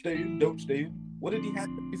out, stay in, don't stay in. What did he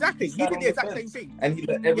handle? Exactly. He did the exact same thing. And he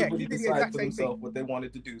let everybody decide for themselves what they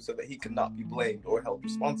wanted to do so that he could not be blamed or held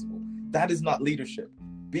responsible. That is not leadership.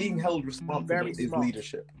 Being held responsible is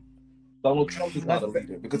leadership. Donald Trump is not a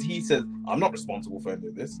leader because he says, I'm not responsible for any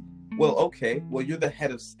of this. Well, okay. Well, you're the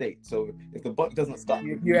head of state. So if the buck doesn't stop,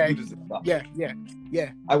 who does it stop? Yeah.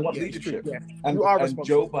 I want leadership. Yeah. And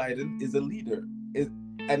Joe Biden is a leader.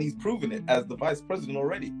 And he's proven it as the vice president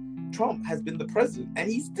already. Trump has been the president and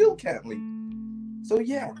he still can't lead. So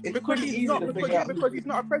yeah, it's pretty easy to figure out. Because he's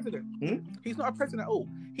not a president. He's not a president at all.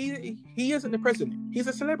 He isn't the president. He's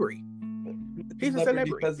a celebrity. He's a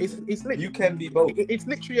celebrity. It's you can be both. It's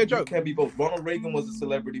literally a joke. You can be both. Ronald Reagan was a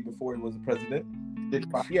celebrity before he was a president.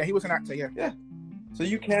 Yeah, he was an actor. Yeah. So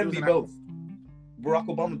you can be both. Barack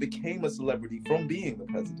Obama became a celebrity from being the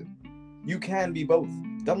president. You can be both.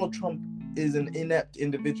 Donald Trump is an inept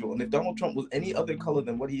individual, and if Donald Trump was any other color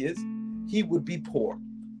than what he is, he would be poor.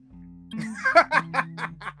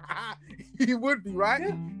 He would be, right?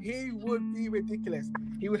 Yeah. He would be ridiculous.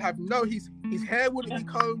 He would have his hair wouldn't be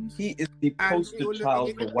combed. He is the poster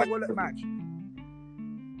child for white privilege.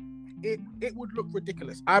 It would look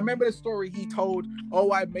ridiculous. I remember the story he told,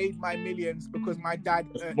 "Oh, I made my millions because my dad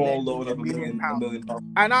a small loan of $1 million pounds.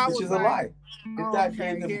 And I which was is like, a lie. His dad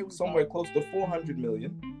gave him somewhere close to 400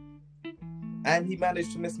 million, and he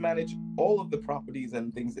managed to mismanage all of the properties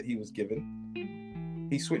and things that he was given.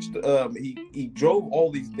 He switched. He drove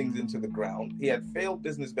all these things into the ground. He had failed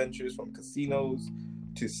business ventures, from casinos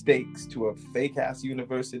to stakes to a fake ass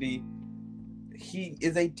university. He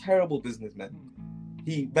is a terrible businessman.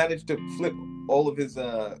 He managed to flip all of his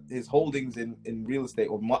holdings in real estate,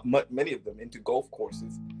 or many of them, into golf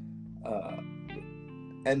courses.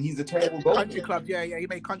 And he's a terrible golfer. Country club, yeah. He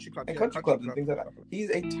made country clubs. And country clubs and things like that. He's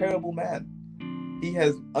a terrible man. He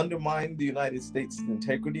has undermined the United States'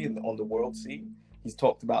 integrity on the world scene. He's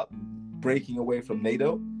talked about breaking away from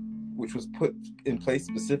NATO, which was put in place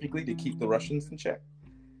specifically to keep the Russians in check.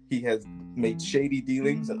 He has made shady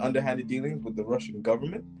dealings and underhanded dealings with the Russian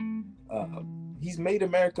government. He's made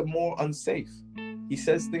America more unsafe. He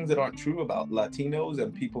says things that aren't true about Latinos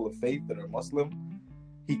and people of faith that are Muslim.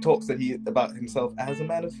 He talks about himself as a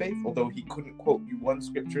man of faith, although he couldn't quote you one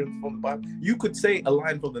scripture from the Bible. You could say a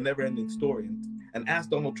line from the Never-Ending Story and ask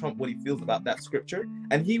Donald Trump what he feels about that scripture,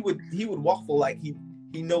 and he would waffle like he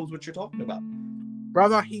knows what you're talking about.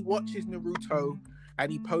 Brother, he watches Naruto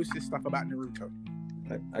and he posts his stuff about Naruto.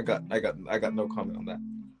 I got no comment on that.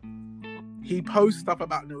 He posts stuff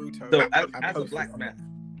about Naruto. So as a black man,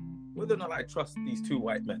 whether or not I trust these two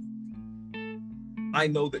white men, I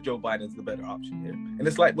know that Joe Biden's the better option here. And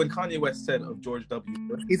it's like when Kanye West said of George W.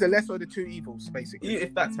 Bush, he's a lesser of the two evils, basically.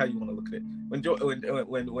 If that's how you want to look at it. When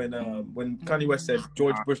Kanye West said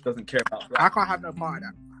George Bush doesn't care about black, I can't have no part of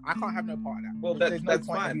that. Well, that's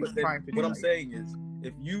fine. But then what I'm saying is,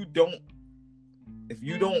 if you're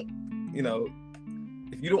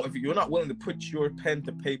not willing to put your pen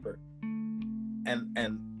to paper and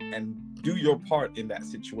do your part in that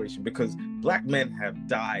situation, because black men have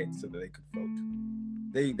died so that they could vote.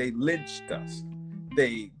 They lynched us.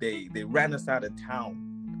 They ran us out of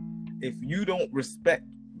town. If you don't respect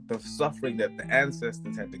the suffering that the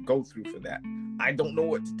ancestors had to go through for that, I don't know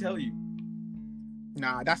what to tell you.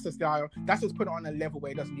 Nah, that's the style. That's just put it on a level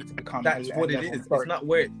where it doesn't need to become. That's what it is. It's not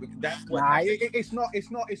where that's what. Nah, it's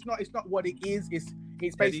not what it is. It's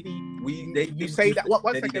basically you say that.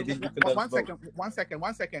 One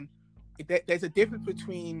second. There's a difference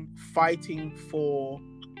between fighting for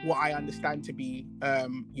what I understand to be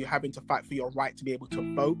you having to fight for your right to be able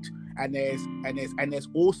to vote, and there's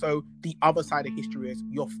also the other side of history is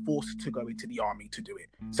you're forced to go into the army to do it.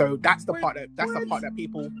 So that's the part that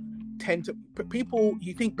people tend to.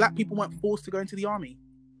 You think black people weren't forced to go into the army?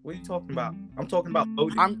 What are you talking about? I'm talking about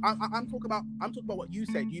voting. I'm talking about what you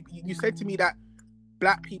said. You said to me that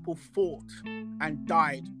black people fought and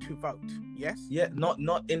died to vote. Yes. Yeah, not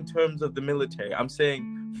in terms of the military. I'm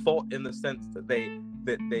saying fought in the sense that they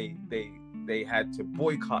had to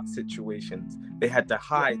boycott situations. They had to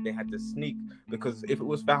hide. They had to sneak, because if it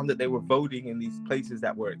was found that they were voting in these places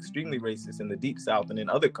that were extremely racist in the Deep South and in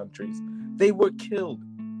other countries, they were killed.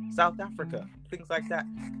 South Africa, things like that.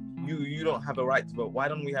 You don't have a right to vote. Why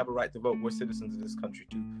don't we have a right to vote? We're citizens of this country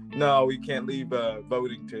too. No, we can't leave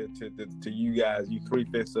voting to you guys. You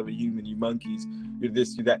 3/5 of a human. You monkeys. You're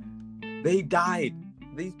this. You that. They died.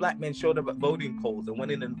 These black men showed up at voting polls and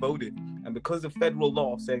went in and voted. And because of federal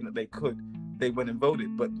law saying that they could, they went and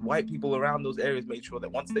voted. But white people around those areas made sure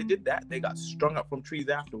that once they did that, they got strung up from trees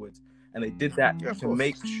afterwards. And they did that to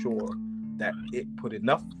make sure that it put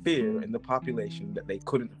enough fear in the population that they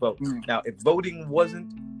couldn't vote. Now, if voting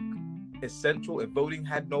wasn't essential, if voting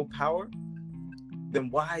had no power, then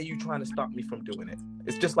why are you trying to stop me from doing it?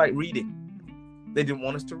 It's just like reading. They didn't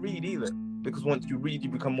want us to read either, because once you read, you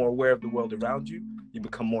become more aware of the world around you. You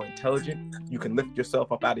become more intelligent. You can lift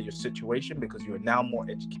yourself up out of your situation because you are now more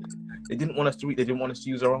educated. They didn't want us to read. They didn't want us to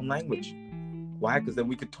use our own language. Why? Because then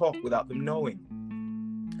we could talk without them knowing.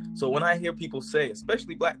 So when I hear people say,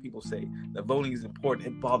 especially black people say, that voting is important,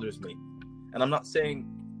 it bothers me. And I'm not saying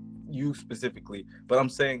you specifically, but I'm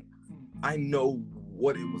saying I know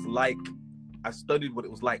what it was like. I studied what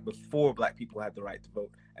it was like before black people had the right to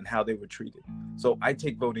vote and how they were treated. So I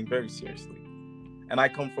take voting very seriously. And I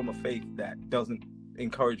come from a faith that doesn't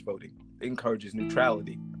encourage voting. It encourages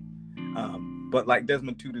neutrality. But like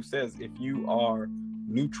Desmond Tutu says, if you are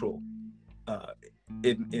neutral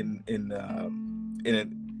in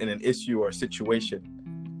an issue or a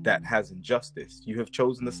situation that has injustice, you have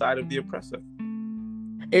chosen the side of the oppressor.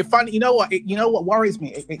 It's funny, you know what worries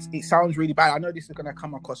me? It sounds really bad. I know this is going to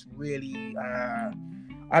come across really,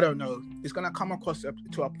 I don't know. It's going to come across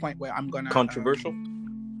to a point where I'm going to... Controversial?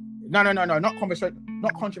 No, not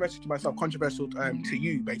controversial to myself, controversial to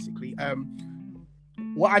you, basically.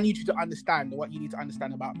 What I need you to understand, or what you need to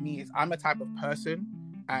understand about me, is I'm a type of person,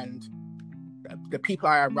 and the people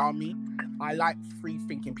I am around me, I like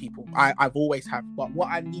free-thinking people. I've always have. But what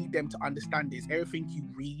I need them to understand is everything you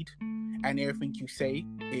read and everything you say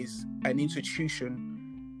is an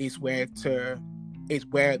institution, is where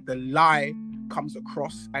the lie comes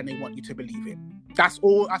across, and they want you to believe it. That's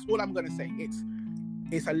all I'm gonna say.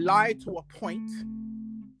 It's a lie to a point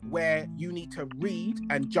where you need to read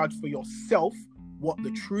and judge for yourself what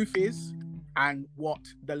the truth is and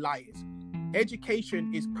what the lie is.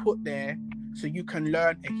 Education is put there so you can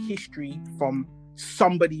learn a history from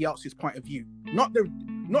somebody else's point of view. Not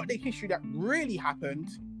the history that really happened,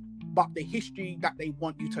 but the history that they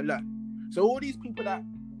want you to learn. So all these people that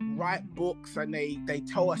write books and they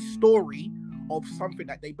tell a story of something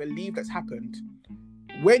that they believe that's happened,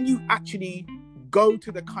 when you actually go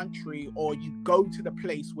to the country or you go to the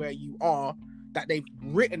place where you are that they've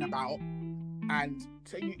written about, and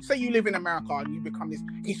say you live in America and you become this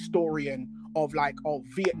historian of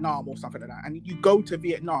Vietnam or something like that, and you go to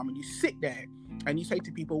Vietnam and you sit there and you say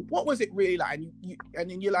to people, what was it really like? And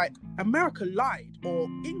then you're like, America lied, or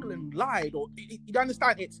England lied, or you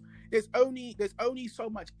understand? There's only so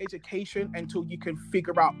much education until you can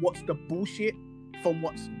figure out what's the bullshit from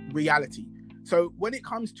what's reality. So when it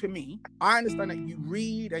comes to me, I understand that you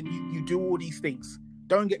read and you do all these things.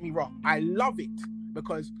 Don't get me wrong. I love it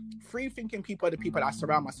because free thinking people are the people that I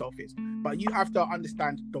surround myself with. But you have to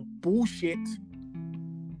understand the bullshit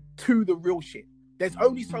to the real shit. There's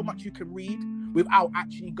only so much you can read without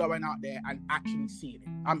actually going out there and actually seeing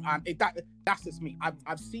it. That's just me.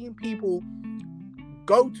 I've seen people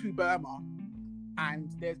go to Burma and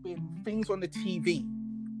there's been things on the TV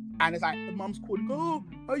and it's like the mum's calling, oh,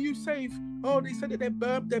 are you safe? Oh, they said that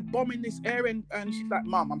they're bombing this area, and she's like,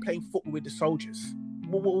 Mum, I'm playing football with the soldiers.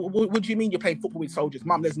 What do you mean you're playing football with soldiers?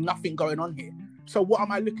 Mum, there's nothing going on here. So what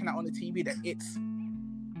am I looking at on the TV then? It's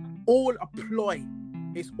all a ploy.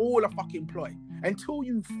 It's all a fucking ploy. Until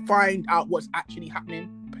you find out what's actually happening,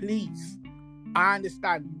 please. I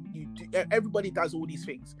understand everybody does all these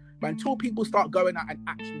things. But until people start going out and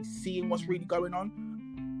actually seeing what's really going on,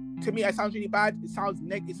 to me, it sounds really bad. It sounds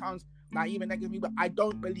negative. It sounds naive and negative, but I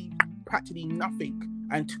don't believe practically nothing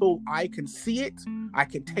until I can see it, I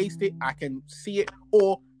can taste it, I can see it,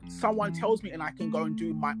 or someone tells me and I can go and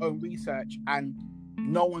do my own research and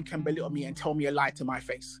no one can belittle me and tell me a lie to my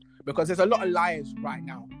face. Because there's a lot of liars right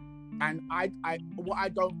now. And what I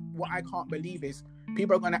can't believe is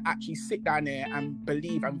people are going to actually sit down there and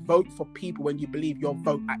believe and vote for people when you believe your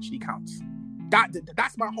vote actually counts.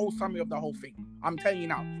 That's my whole summary of the whole thing. I'm telling you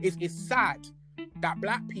now, it's sad that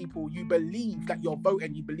black people, you believe that your vote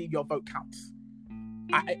and you believe your vote counts.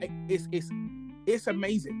 It's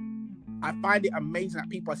amazing. I find it amazing that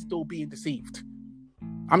people are still being deceived.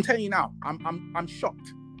 I'm telling you now, I'm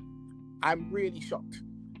shocked. I'm really shocked.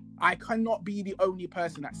 I cannot be the only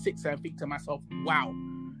person that sits there and thinks to myself, wow,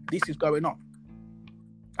 this is going on.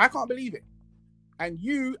 I can't believe it. And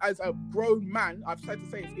you, as a grown man, I've tried to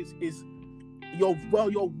say is you're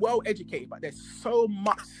well educated, but there's so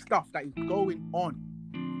much stuff that is going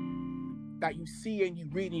on that you see and you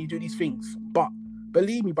read and you do these things. But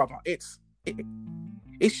believe me, brother, it's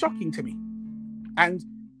shocking to me. And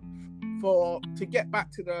to get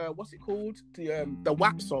back to the the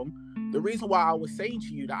WAP song, the reason why I was saying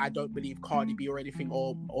to you that I don't believe Cardi B or anything,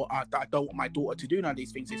 or that I don't want my daughter to do none of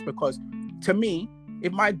these things, is because to me,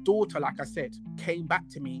 if my daughter, like I said, came back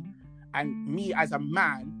to me, and me as a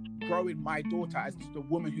man growing my daughter as the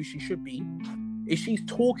woman who she should be, if she's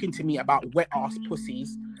talking to me about wet ass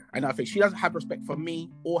pussies and I think she doesn't have respect for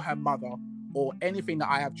me or her mother or anything that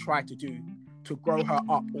I have tried to do to grow her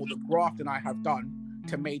up, or the grafting I have done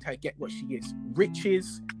to make her get what she is.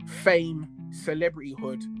 Riches, fame,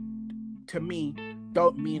 celebrityhood, to me,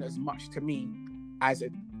 don't mean as much to me as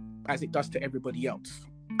it does to everybody else.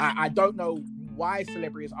 I don't know why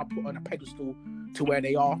celebrities are put on a pedestal to where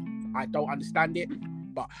they are. I don't understand it.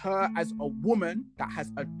 But her as a woman that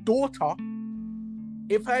has a daughter,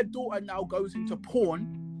 if her daughter now goes into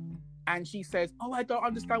porn and she says, oh, I don't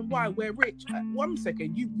understand why, we're rich. 1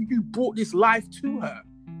 second, you brought this life to her.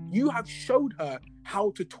 You have showed her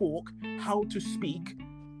how to talk, how to speak,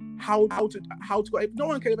 how to go. If no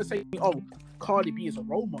one can ever say, oh, Cardi B is a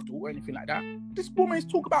role model or anything like that. This woman is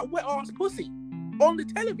talking about wet ass pussy on the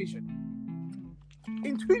television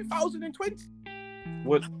in 2020.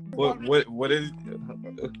 What is?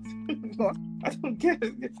 I don't get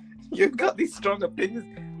it. You've got these strong opinions.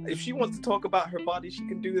 If she wants to talk about her body, she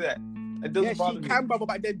can do that. It doesn't bother me. Can, brother,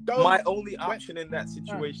 but then don't. My only option in that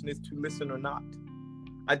situation is to listen or not.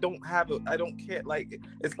 I don't care. Like,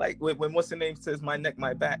 it's like when what's her name says my neck,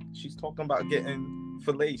 my back. She's talking about getting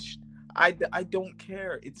filleted. I don't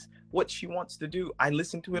care. It's what she wants to do. I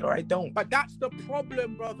listen to it or I don't. But that's the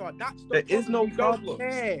problem, brother. There is no problem.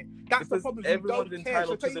 Care. That's the problem. Everyone's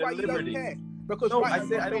entitled to their liberty. Because no, I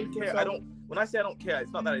say I don't care. When I say I don't care,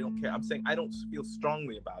 it's not that I don't care. I'm saying I don't feel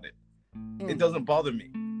strongly about it. It doesn't bother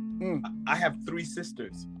me. I have 3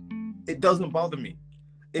 sisters. It doesn't bother me.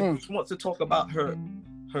 If she wants to talk about her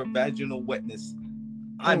vaginal wetness,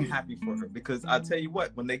 I'm happy for her, because I'll tell you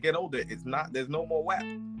what, when they get older, there's no more WAP.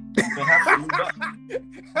 They'll have to move up.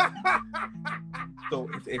 So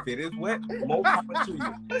if it is wet, more power to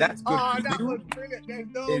you. That's good for you. Was brilliant. There's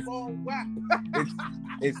no more WAP.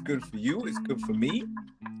 It's good for you. It's good for me.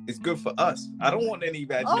 It's good for us. I don't want any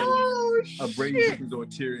vaginal abrasions or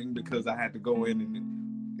tearing because I had to go in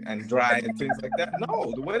and dry and things like that.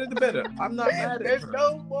 No, the wetter the better. I'm not mad at her. There's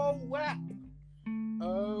no more WAP.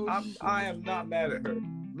 I am not mad at her.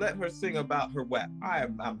 Let her sing about her WAP.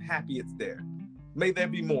 I'm happy it's there. May there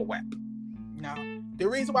be more WAP. Now, the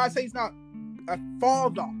reason why I say it's not a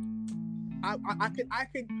father,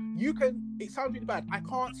 you can, it sounds really bad. I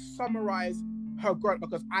can't summarize her growth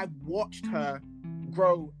because I've watched her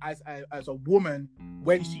grow as a woman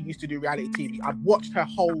when she used to do reality TV. I've watched her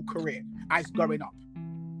whole career as growing up.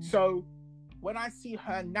 So when I see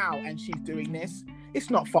her now and she's doing this, it's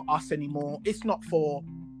not for us anymore. It's not for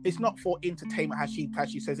entertainment as she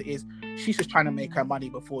says it is. She's just trying to make her money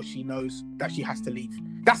before she knows that she has to leave.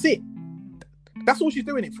 That's it. That's all she's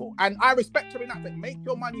doing it for. And I respect her in that. Make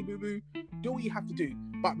your money, boo-boo. Do what you have to do.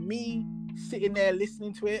 But me sitting there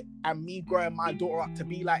listening to it and me growing my daughter up to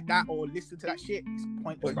be like that or listen to that shit, it's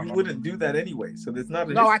pointless. But you wouldn't do that anyway, so there's not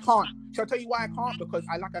an No, issue. I can't. Shall I tell you why I can't? Because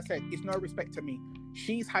like I said, it's no respect to me.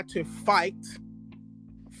 She's had to fight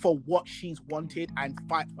for what she's wanted and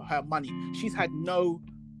fight for her money. She's had no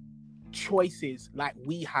choices like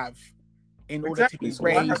we have in order to be So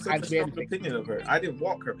I have raised such and a be strong opinion of her. I didn't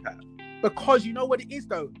walk her path. because you know what it is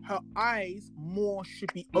though, her eyes more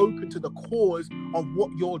should be open to the cause of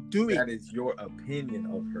what you're doing. That is your opinion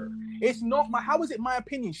of her. It's not how is it my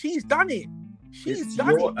opinion? She's done it. It's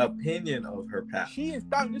your opinion of her path. She has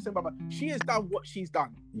done, listen, brother, she has done what she's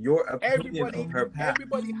done. Your opinion of her path.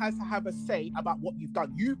 Everybody has to have a say about what you've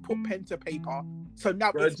done. You put pen to paper, so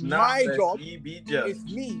now Judge it's not, my lest job. ye be judged.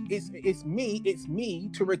 It's me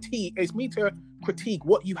to critique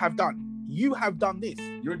what you have done. You have done this.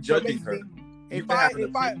 You're judging her. If You I can have an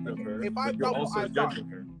opinion of her, if but I've you're done what also I've judging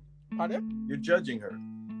done, her. pardon? You're judging her.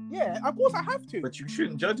 Yeah, of course I have to. But you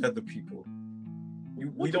shouldn't judge other people. We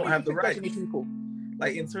What do don't you have the mean right. judging people?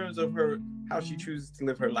 Like in terms of her, how she chooses to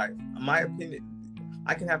live her life. My opinion,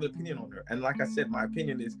 I can have an opinion on her. And like I said, my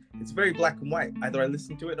opinion is, it's very black and white. Either I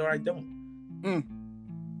listen to it or I don't.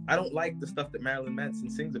 I don't like the stuff that Marilyn Manson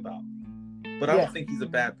sings about. But I don't think he's a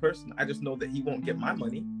bad person. I just know that he won't get my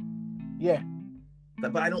money. Yeah.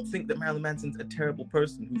 But I don't think that Marilyn Manson's a terrible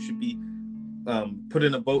person who should be put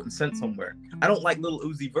in a boat and sent somewhere. I don't like Lil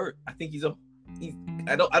Uzi Vert. I think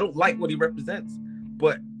I don't like what he represents.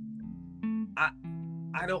 But I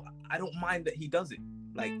don't mind that he does it.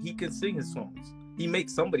 Like, he can sing his songs. He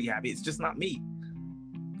makes somebody happy. It's just not me.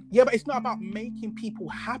 Yeah, but it's not about making people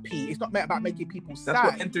happy. It's not about making people sad.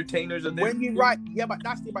 That's what entertainers are there. When you write, but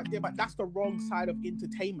that's the wrong side of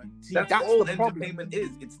entertainment. See, that's the all problem. Entertainment is.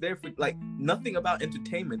 It's there for, like, nothing about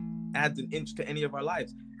entertainment adds an inch to any of our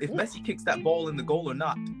lives. If Messi kicks that ball in the goal or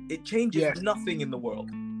not, it changes nothing in the world.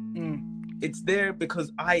 It's there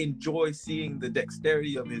because I enjoy seeing the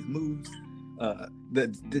dexterity of his moves.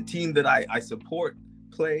 The team that I support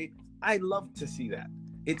play. I love to see that.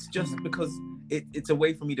 It's just because it's a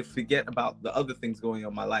way for me to forget about the other things going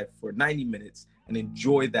on in my life for 90 minutes and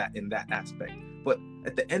enjoy that in that aspect. But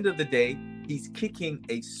at the end of the day, he's kicking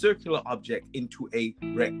a circular object into a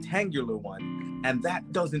rectangular one, and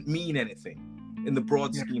that doesn't mean anything in the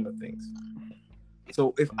broad scheme of things.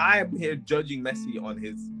 So if I am here judging Messi on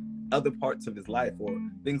his other parts of his life or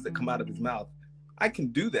things that come out of his mouth, I can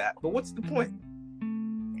do that, but what's the point?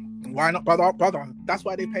 Why not, brother? That's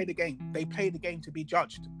why they play the game. They play the game to be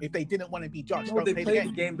judged. If they didn't want to be judged, they play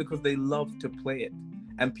the game because they love to play it.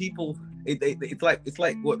 And people, it's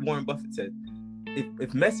like what Warren Buffett said.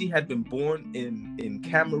 If Messi had been born in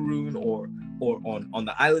Cameroon or on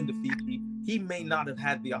the island of Fiji, he may not have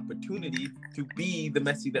had the opportunity to be the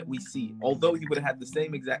Messi that we see, although he would have had the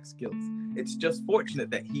same exact skills. It's just fortunate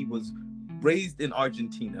that he was raised in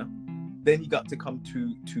Argentina. Then he got to come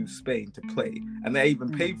to Spain to play. And they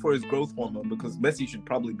even paid for his growth hormone because Messi should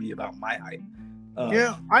probably be about my height.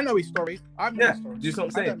 I know his story. I know his story. Do you know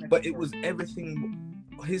what I'm saying? But it was everything.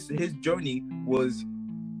 His journey was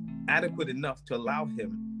adequate enough to allow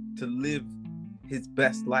him to live his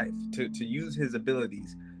best life, to use his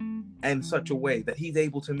abilities in such a way that he's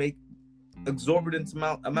able to make exorbitant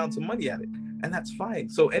amounts of money at it. And that's fine.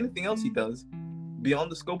 So anything else he does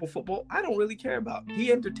beyond the scope of football, I don't really care about.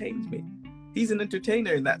 He entertains me. He's an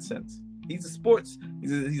entertainer in that sense. He's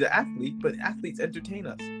he's an athlete, but athletes entertain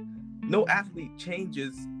us. No athlete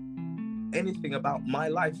changes anything about my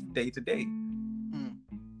life day to day.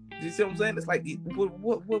 Do you see what I'm saying? It's like,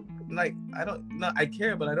 what like, I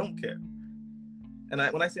care, but I don't care. And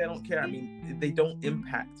when I say I don't care, I mean, they don't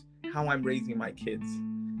impact how I'm raising my kids.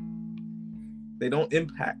 They don't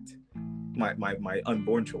impact my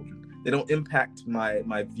unborn children. They don't impact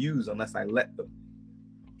my views unless I let them.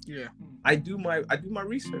 Yeah. I do my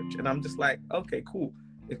research, and I'm just like, okay, cool.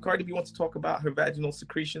 If Cardi B wants to talk about her vaginal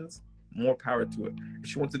secretions, more power to it. If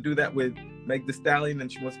she wants to do that with Meg Thee Stallion,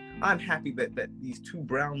 and I'm happy that these two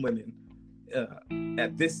brown women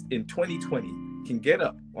in 2020 can get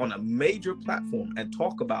up on a major platform and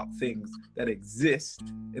talk about things that exist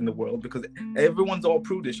in the world, because everyone's all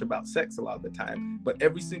prudish about sex a lot of the time, but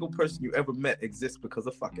every single person you ever met exists because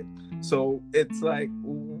of fucking. So it's like,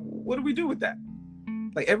 what do we do with that?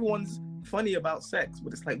 Like, everyone's funny about sex,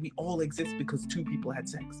 but it's like we all exist because two people had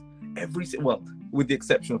sex. Well, with the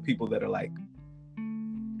exception of people that are like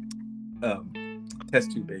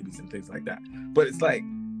test tube babies and things like that. But it's like,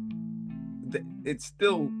 it's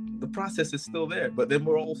still, the process is still there. But then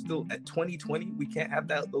we're all still at 2020. We can't have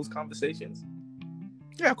those conversations.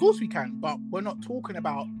 Yeah, of course we can. But we're not talking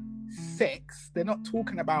about sex. They're not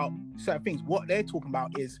talking about certain things. What they're talking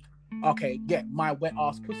about is, okay, yeah, my wet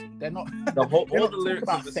ass pussy. They're not. All not the lyrics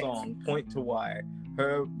about of the sex. song point to why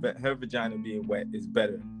her vagina being wet is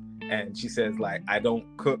better. And she says, like, I don't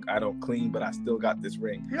cook, I don't clean, but I still got this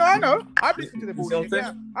ring. Yeah, I know. I've listened to the You see what I'm bullshit.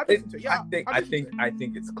 saying? Yeah, I've listened to it. Yeah, I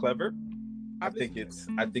think it's clever. I think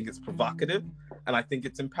it's provocative, and I think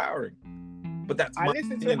it's empowering. But that's I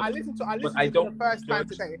listened to it the first time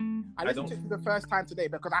today. I listened to it for the first time today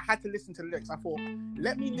because I had to listen to the lyrics. I thought,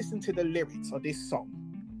 let me listen to the lyrics of this song.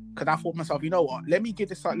 Because I thought to myself, you know what? Let me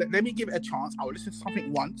give it a chance. I'll listen to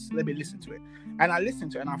something once. Let me listen to it. And I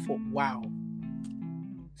listened to it and I thought, wow.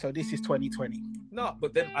 So this is 2020. No,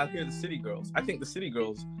 but then I hear the City Girls. I think the City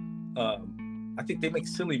Girls, I think they make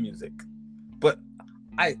silly music. But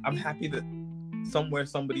I'm happy that somewhere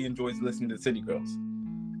somebody enjoys listening to City Girls.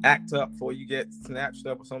 Act Up before you get snatched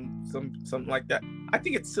up or something like that. I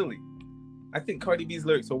think it's silly. I think Cardi B's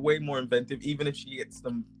lyrics are way more inventive, even if she gets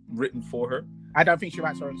them written for her. I don't think she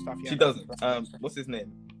writes her own stuff yet. She doesn't. What's his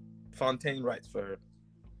name? Fontaine writes for her.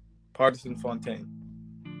 Pardison Fontaine.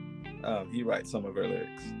 He writes some of her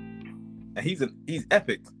lyrics. And he's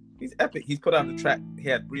epic. He's epic. He's put out a track. He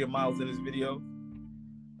had Bria Miles in his video.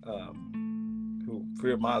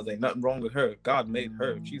 Bria Miles, ain't nothing wrong with her. God made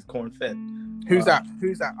her. She's corn-fed. Who's that?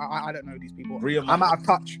 I don't know these people. Bria I'm out of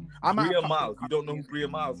touch. Bria Miles. You don't know who Bria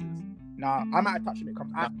Miles is? Nah, I'm out of touch when it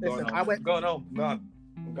comes. I'm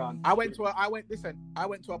gone. I went to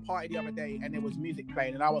a party the other day and there was music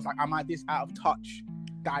playing and I was like, am I this out of touch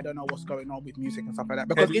that I don't know what's going on with music and stuff like that?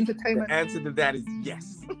 Because entertainment. The answer to that is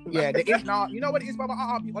yes. Yeah, you know what it is, brother?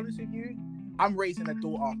 I'll be honest with you. I'm raising a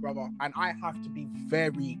daughter, brother, and I have to be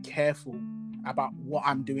very careful about what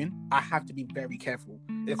I'm doing. I have to be very careful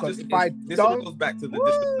because this all goes back to the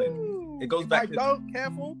discipline. It goes back.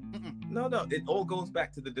 Careful. No, it all goes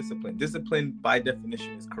back to the discipline. Discipline, by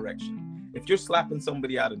definition, is correction. If you're slapping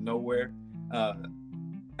somebody out of nowhere,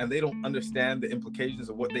 and they don't understand the implications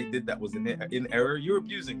of what they did that was in error, you're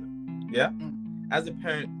abusing them. Yeah. As a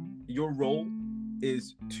parent, your role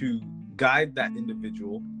is to guide that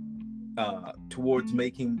individual towards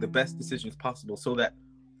making the best decisions possible, so that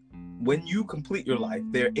when you complete your life,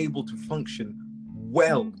 they're able to function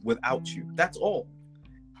well without you. That's all.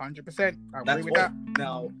 100%. I agree with that.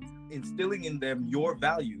 Now, instilling in them your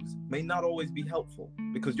values may not always be helpful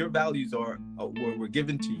because your values were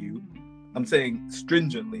given to you. I'm saying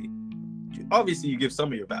stringently. Obviously, you give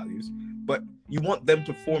some of your values, but you want them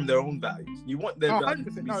to form their own values. You want their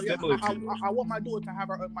values to be similar to yours. I want my daughter to have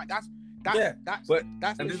her own mind. That's that's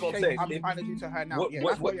the shape I'm trying to do to her now.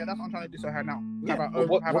 That's what I'm trying to do to her now. Have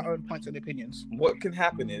her own points and opinions. What can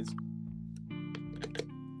happen is,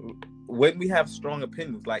 when we have strong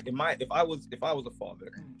opinions, like if I was a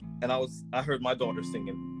father and I heard my daughter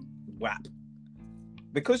singing WAP,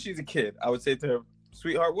 because she's a kid, I would say to her,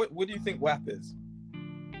 sweetheart, what do you think WAP is?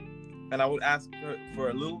 And I would ask her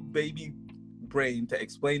for a little baby brain to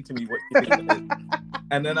explain to me what she thinks it is.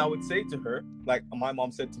 And then I would say to her, like my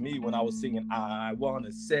mom said to me when I was singing I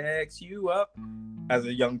Wanna Sex You Up as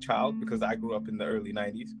a young child, because I grew up in the early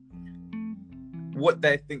 90s, what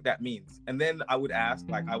they think that means. And then I would ask,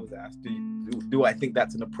 like I was asked, do I think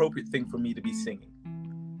that's an appropriate thing for me to be singing?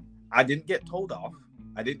 I didn't get told off.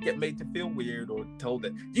 I didn't get made to feel weird or told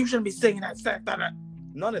that you shouldn't be singing that sex.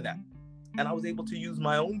 None of that. And I was able to use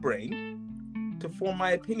my own brain to form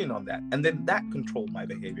my opinion on that. And then that controlled my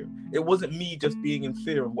behavior. It wasn't me just being in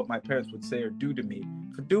fear of what my parents would say or do to me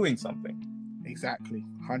for doing something. Exactly.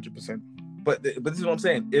 100%. But this is what I'm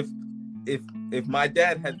saying. If my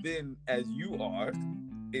dad had been as you are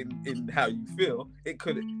in how you feel, it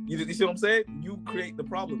could, you see what I'm saying? You create the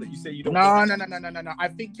problem that you say you don't. No. I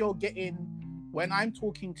think you're getting, when I'm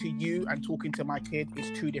talking to you and talking to my kid, it's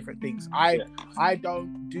two different things. I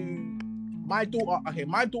don't do, my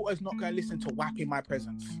daughter's not going to listen to WAP in my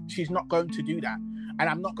presence. She's not going to do that. And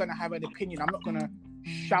I'm not going to have an opinion. I'm not going to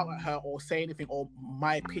shout at her or say anything, or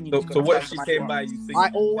my opinion. So what if she came by you singing? I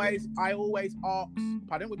always ask,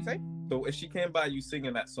 pardon, what you say? So if she came by you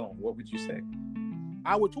singing that song, what would you say?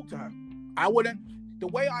 I would talk to her. I wouldn't. The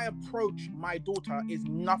way I approach my daughter is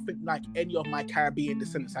nothing like any of my Caribbean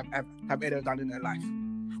descendants have ever done in their life.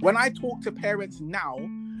 When I talk to parents now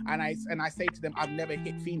and I say to them, I've never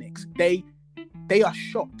hit Phoenix, they are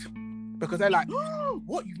shocked because they're like, oh,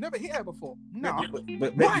 what? You've never hit her before? No. But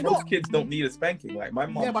maybe most kids don't need a spanking. Like my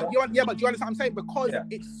mom. Yeah, but do you understand what I'm saying? Because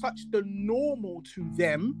it's such the normal to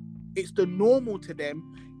them. It's the normal to them.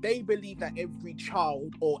 They believe that every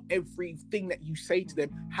child or everything that you say to them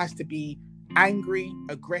has to be angry,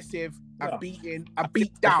 aggressive, a beating, a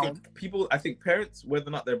beat down. I think parents, whether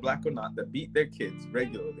or not they're black or not, that beat their kids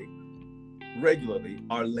regularly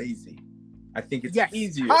are lazy. I think it's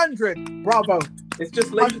easier. 100, bravo. It's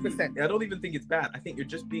just lazy. 100%. I don't even think it's bad. I think you're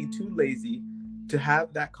just being too lazy to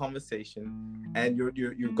have that conversation, and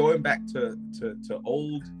you're going back to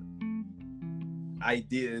old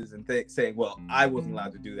ideas and saying, well, I wasn't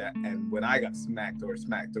allowed to do that, and when I got smacked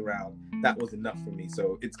around, that was enough for me,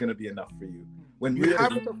 so it's going to be enough for you. When you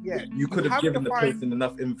could have given the person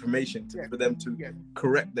enough information for them to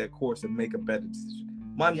correct their course and make a better decision.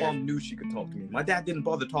 My mom knew she could talk to me. My dad didn't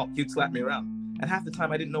bother talk. He'd slap me around, and half the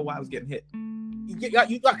time I didn't know why I was getting hit.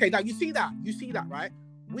 Okay, now you see that, right?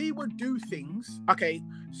 We would do things. Okay,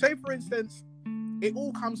 say for instance, it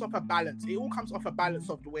all comes off a balance. It all comes off a balance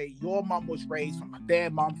of the way your mum was raised, from their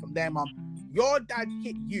mum. Your dad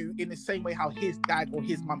hit you in the same way how his dad or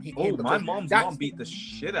his mum hit him. My mom's mom beat the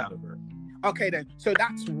shit out of her. Okay, then. So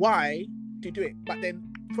that's why to do it. But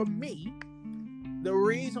then for me, the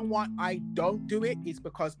reason why I don't do it is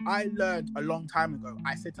because I learned a long time ago.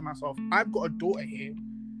 I said to myself, I've got a daughter here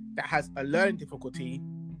that has a learning difficulty.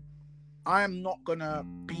 I am not gonna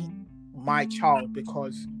beat my child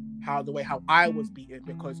because how I was beaten,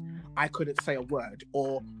 because I couldn't say a word,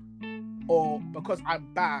 or because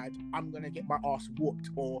I'm bad, I'm gonna get my ass whooped,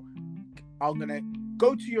 or I'm gonna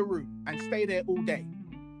go to your room and stay there all day.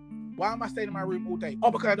 Why am I staying in my room all day?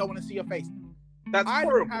 Oh, because I don't want to see your face. That's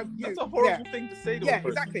horrible. That's a horrible thing to say to a person.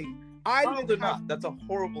 Exactly. That's a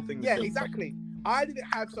horrible thing to say. Yeah, exactly. I didn't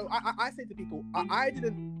have, so I say to people, I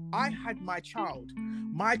had my child.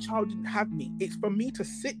 My child didn't have me. It's for me to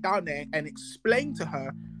sit down there and explain to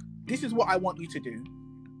her, this is what I want you to do.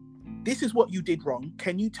 This is what you did wrong.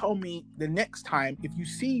 Can you tell me the next time, if you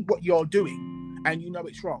see what you're doing and you know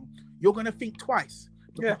it's wrong, you're going to think twice.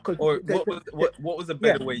 Yeah. Or what was a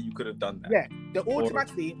better way you could have done that? Yeah.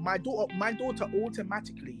 My daughter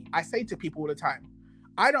automatically, I say to people all the time,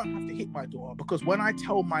 I don't have to hit my daughter, because when I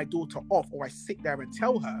tell my daughter off, or I sit there and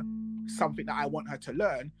tell her something that I want her to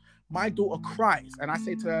learn, my daughter cries. And I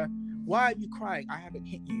say to her, why are you crying? I haven't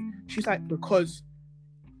hit you. She's like, because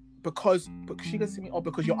she can see me, or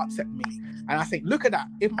because you're upset with me. And I think, look at that.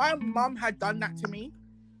 If my mum had done that to me,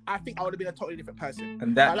 I think I would have been a totally different person.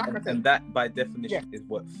 And that by definition is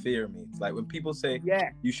what fear means. Like when people say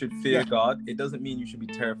you should fear God, it doesn't mean you should be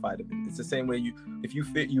terrified of it. It's the same way if you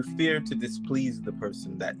fear to displease the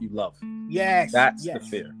person that you love. Yes. That's the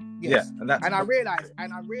fear. Yes. Yeah. And I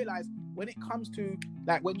realize when it comes to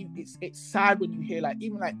like when it's sad when you hear, like,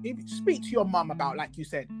 even like if you speak to your mum about, like you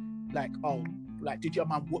said, like, oh, like, did your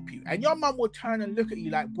mum whoop you? And your mum will turn and look at you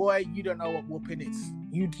like, boy, you don't know what whooping is.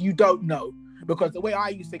 You don't know. Because the way I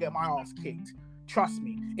used to get my ass kicked, trust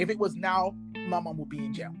me, if it was now, my mum would be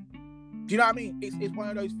in jail. Do you know what I mean? It's one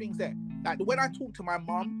of those things there. Like when I talk to my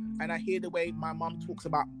mum and I hear the way my mum talks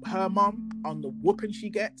about her mum on the whooping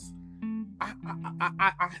she gets,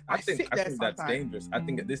 I think that's dangerous. I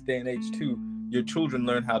think at this day and age too, your children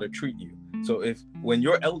learn how to treat you. So when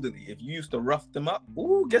you're elderly, if you used to rough them up,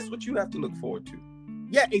 guess what you have to look forward to?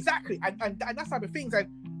 Yeah, exactly. And that's type of things. And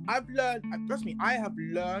I've learned, trust me, I have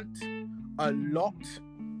learned a lot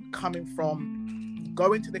coming from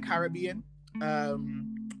going to the Caribbean,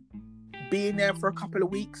 being there for a couple of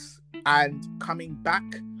weeks and coming back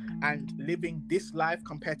and living this life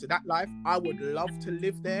compared to that life. I would love to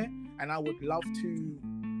live there, and I would love to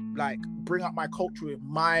like bring up my culture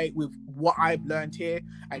with what I've learned here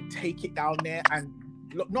and take it down there, and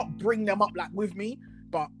not bring them up like with me,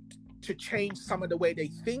 but to change some of the way they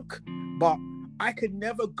think. But I could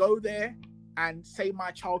never go there and say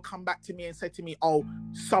my child come back to me and said to me, oh,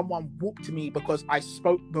 someone whooped me because I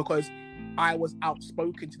was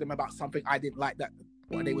outspoken to them about something I didn't like that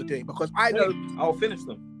what they were doing, because I know I'll finish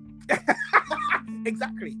them.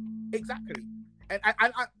 Exactly. And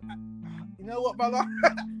I you know what, brother?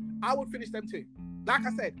 I would finish them too. Like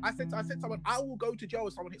I said to someone, I will go to jail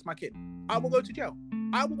if someone hits my kid. I will go to jail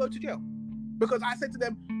because I said to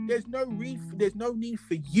them, there's no need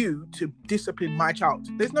for you to discipline my child.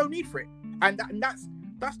 There's no need for it. And that's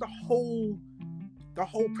the whole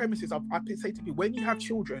premises of, I say to people, when you have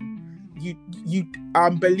children, you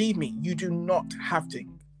believe me, you do not have to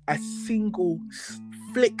a single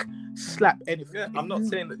flick slap anything. Yeah, I'm not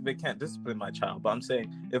saying that they can't discipline my child, but I'm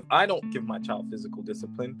saying if I don't give my child physical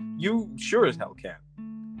discipline, you sure as hell can.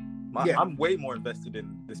 I'm way more invested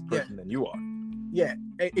in this person than you are. Yeah,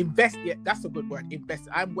 invest. Yeah, that's a good word. Invest.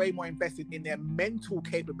 I'm way more invested in their mental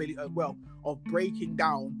capability as well of breaking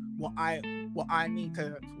down what I need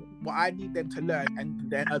to, what I need them to learn, and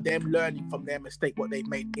then them learning from their mistake what they've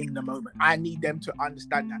made in the moment. I need them to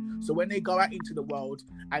understand that. So when they go out into the world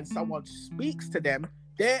and someone speaks to them,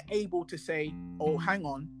 they're able to say, "Oh, hang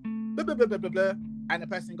on, blah blah blah blah blah," blah. And the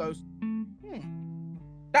person goes,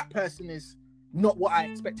 "That person is not what I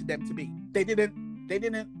expected them to be." They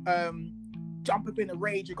didn't jump up in a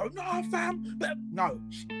rage and go, "No, fam." But no,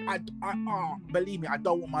 believe me, I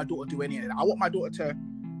don't want my daughter to do any of that. I want my daughter to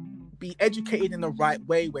be educated in the right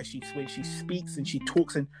way when she speaks and she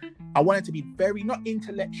talks, and I want her to be very, not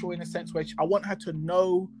intellectual in a sense where I want her to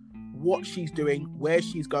know what she's doing, where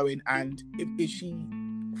she's going, and if she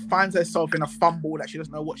finds herself in a fumble that she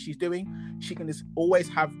doesn't know what she's doing, she can just always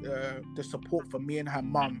have the support from me and her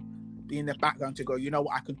mum be in the background to go, you know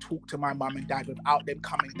what, I can talk to my mum and dad without them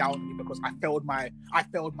coming down on me because I failed my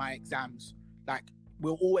exams. Like,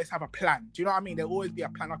 we'll always have a plan. Do you know what I mean? There'll always be a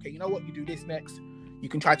plan. Okay, you know what, you do this next, you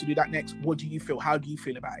can try to do that next. What do you feel? How do you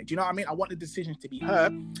feel about it? Do you know what I mean? I want the decisions to be her.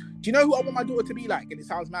 Do you know who I want my daughter to be like? And it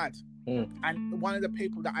sounds mad. And one of the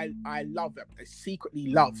people that I love, that I secretly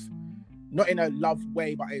love, not in a love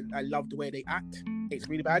way, but I love the way they act. It's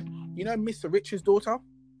really bad. You know Mr. Rich's daughter,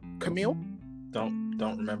 Camille? Don't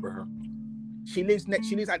remember her. She lives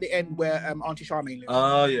at the end where Auntie Charmaine lives.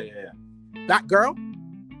 Oh, yeah. That girl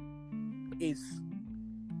is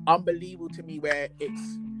unbelievable to me, where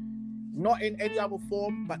it's not in any other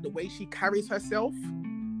form, but the way she carries herself,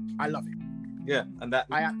 I love it. Yeah, and that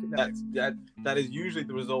is usually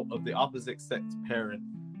the result of the opposite sex parent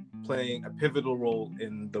playing a pivotal role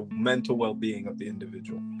in the mental well-being of the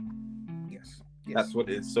individual. Yes. That's what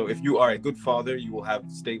it is. So if you are a good father, you will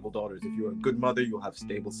have stable daughters. If you are a good mother, you'll have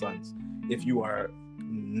stable sons. If you are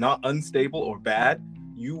not unstable or bad,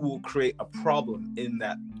 you will create a problem in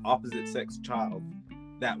that opposite sex child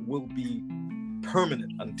that will be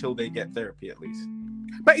permanent until they get therapy, at least.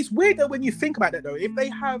 But it's weird though when you think about it though. If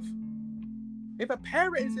a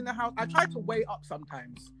parent is in the house, I try to weigh up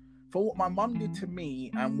sometimes for what my mum did to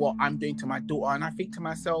me and what I'm doing to my daughter, and I think to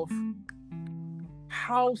myself,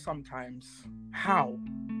 how?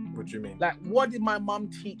 What do you mean? Like, what did my mum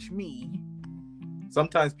teach me?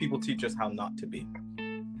 Sometimes people teach us how not to be.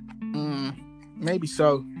 Maybe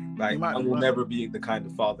so. Like, I will never be the kind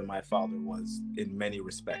of father my father was in many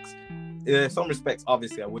respects. In some respects,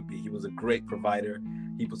 obviously, I would be. He was a great provider.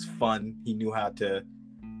 He was fun. He knew how to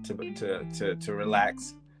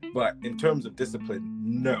relax. But in terms of discipline,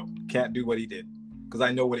 no, can't do what he did, because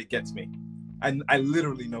I know what it gets me. I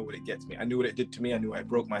literally know what it gets me. I knew what it did to me. I knew it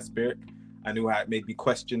broke my spirit. I knew how it made me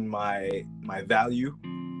question my value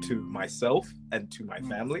to myself and to my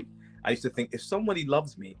family. I used to think, if somebody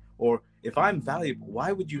loves me or if I'm valuable,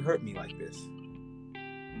 why would you hurt me like this?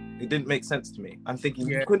 It didn't make sense to me. I'm thinking,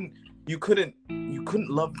 you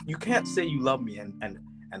can't say you love me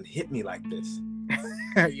and hit me like this.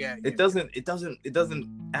 It doesn't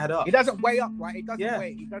add up. It doesn't weigh up, right? It doesn't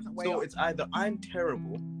weigh. It doesn't weigh up. So it's either I'm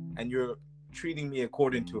terrible and you're treating me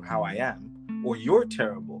according to how I am, or you're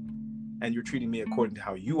terrible and you're treating me according to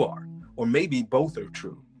how you are, or maybe both are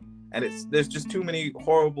true. And there's just too many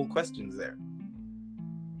horrible questions there.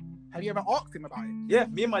 Have you ever asked him about it? Yeah,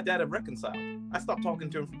 me and my dad have reconciled. I stopped talking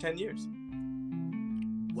to him for 10 years.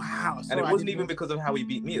 Wow. And it wasn't even because of how he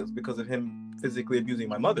beat me. It was because of him physically abusing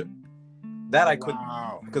my mother. That I couldn't.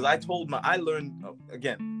 Because I learned,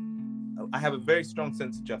 again, I have a very strong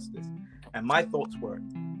sense of justice. And my thoughts were,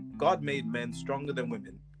 God made men stronger than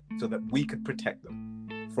women so that we could protect them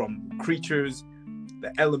from creatures,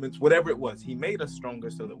 the elements, whatever it was. He made us stronger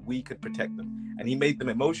so that we could protect them. And he made them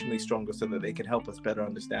emotionally stronger so that they could help us better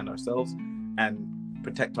understand ourselves and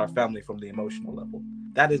protect our family from the emotional level.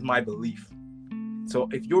 That is my belief. So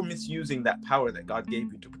if you're misusing that power that God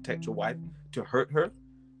gave you to protect your wife, to hurt her,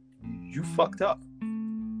 you fucked up.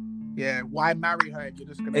 Yeah, why marry her if you're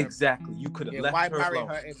just gonna... Exactly. You could have left her alone.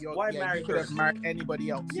 Why marry her if you're... you could have married anybody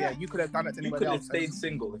else. Yeah, you could have done it to anybody else. You could have stayed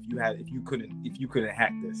single if you couldn't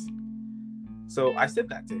hack this. So I said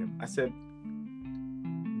that to him. I said,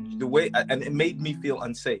 and it made me feel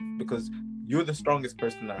unsafe, because you're the strongest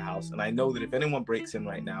person in our house, and I know that if anyone breaks in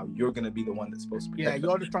right now, you're gonna be the one that's supposed to protect them.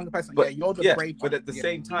 You're the strongest person. But, you're the brave one. But at the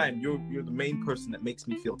same time, you're the main person that makes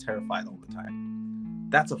me feel terrified all the time.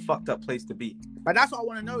 That's a fucked up place to be. But that's what I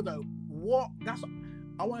want to know, though.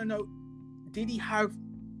 I want to know. Did he have?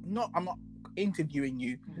 I'm not interviewing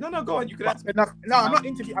you. No, go on. You could ask me. No, I'm not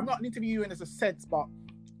interviewing. I'm not interviewing you in as a sense, but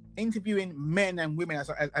interviewing men and women as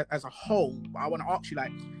a whole. I want to ask you,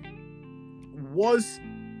 like, was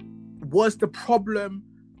the problem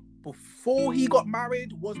before he got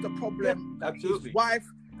married? Was the problem absolutely his wife?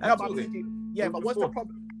 Absolutely. But what's the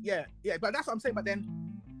problem? Yeah, but that's what I'm saying. But then,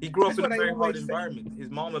 He grew up That's in a what I very hard always say. environment. His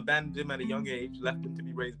mom abandoned him at a young age, left him to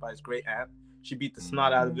be raised by his great aunt. She beat the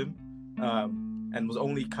snot out of him, and was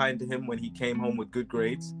only kind to him when he came home with good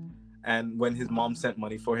grades, and when his mom sent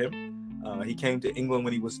money for him. He came to England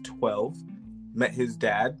when he was 12, met his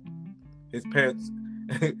dad. His parents,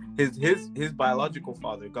 his biological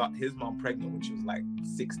father got his mom pregnant when she was like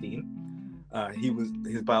 16.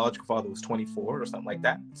 His biological father was 24 or something like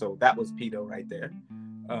that. So that was pedo right there.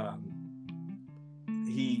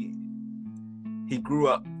 He grew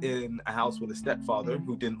up in a house with a stepfather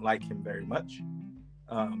who didn't like him very much.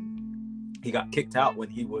 He got kicked out when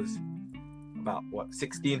he was about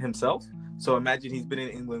 16 himself. So imagine he's been in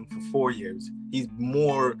England for 4 years. He's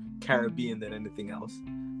more Caribbean than anything else.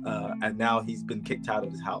 And now he's been kicked out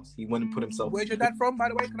of his house. He went and put himself. Where's your dad from, by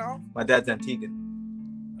the way? Can I ask? My dad's Antiguan.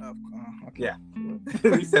 Okay. Yeah.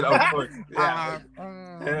 He said, of course. Yeah.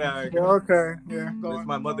 Okay. Yeah. It's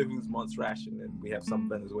my mother who's Montserratian, and we have some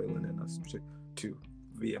Venezuelan in us too,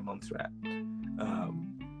 via Montserrat.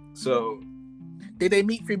 So. Did they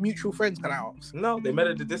meet through mutual friends? Can I ask? No, they met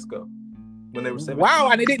at the disco when they were 17. Wow,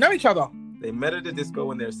 and they didn't know each other. They met at the disco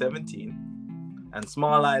when they were 17. And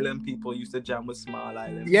Small Island people used to jam with Small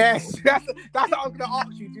Island. Yes, that's what I was going to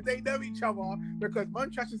ask you. Do they know each other? Because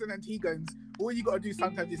Montrealers and Antiguans, all you got to do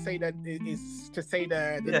sometimes is say that is to say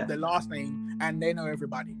the last name, and they know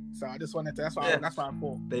everybody. So I just wanted to. That's why I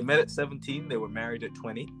thought. They met at 17. They were married at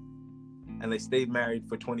 20, and they stayed married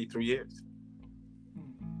for 23 years.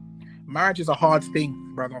 Marriage is a hard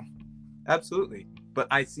thing, brother. Absolutely, but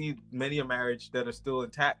I see many a marriage that are still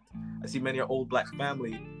intact. I see many old black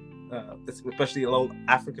family. Especially old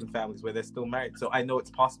African families where they're still married. So I know it's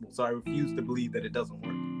possible. So I refuse to believe that it doesn't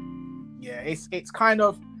work. Yeah, it's kind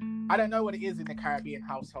of, I don't know what it is in the Caribbean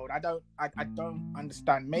household. I don't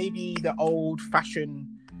understand. Maybe the old fashioned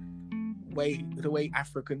way, the way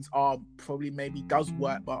Africans are, probably maybe does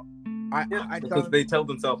work, but I because don't. They tell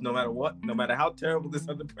themselves no matter what, no matter how terrible this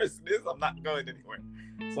other person is, I'm not going anywhere.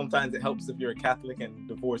 Sometimes it helps if you're a Catholic and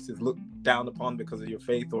divorce is looked down upon because of your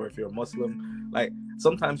faith, or if you're a Muslim. Like,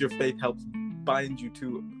 sometimes your faith helps bind you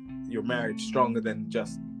to your marriage stronger than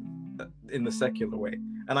just in the secular way.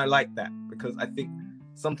 And I like that, because I think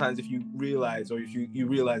sometimes if you realize, or if you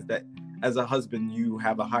realize that as a husband you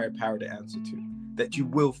have a higher power to answer to, that you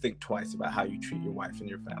will think twice about how you treat your wife and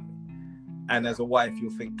your family. And as a wife,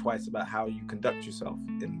 you'll think twice about how you conduct yourself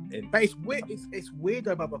in But it's weird. It's weird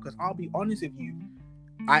though, Baba, because I'll be honest with you.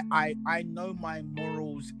 I know my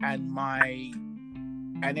morals and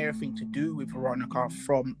everything to do with Veronica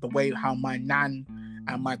from the way how my nan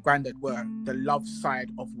and my granddad were, the love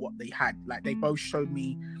side of what they had. Like, they both showed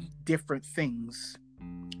me different things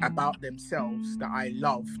about themselves that I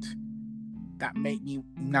loved, that made me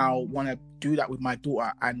now want to do that with my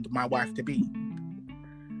daughter and my wife to be.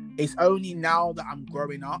 It's only now that I'm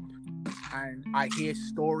growing up and I hear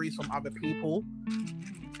stories from other people,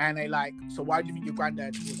 and they like, so why do you think your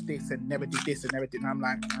granddad was this and never did this and never did? And I'm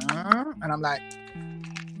like, and I'm like,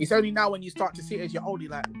 it's only now when you start to see it as you're older,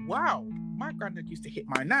 like, wow, my granddad used to hit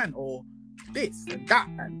my nan, or this and that,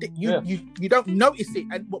 and you don't notice it.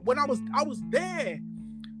 And when I was there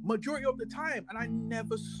majority of the time, and I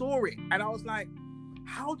never saw it, and I was like,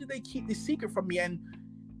 how do they keep this secret from me? And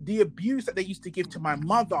the abuse that they used to give to my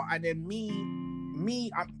mother, and then me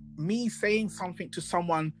saying something to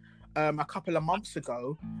someone a couple of months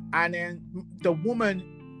ago, and then the woman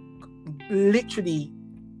literally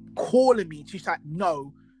calling me. She's like,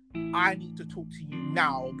 no, I need to talk to you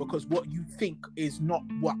now, because what you think is not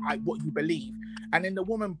what you believe. And then the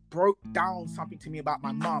woman broke down something to me about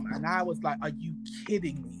my mom, and I was like, are you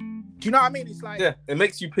kidding me? Do you know what I mean? It's like, yeah, it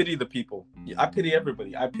makes you pity the people. I pity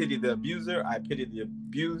everybody. I pity the abuser. I pity the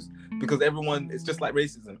abused, because everyone, it's just like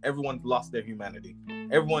racism. Everyone's lost their humanity.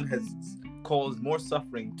 Everyone has caused more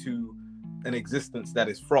suffering to an existence that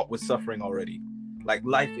is fraught with suffering already. Like,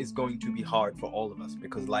 life is going to be hard for all of us,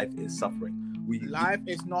 because life is suffering.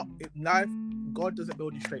 God doesn't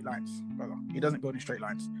build in straight lines, brother. He doesn't build in straight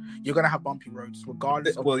lines. You're gonna have bumpy roads,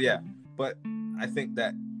 regardless. Well, yeah, but I think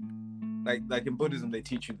that, like in Buddhism, they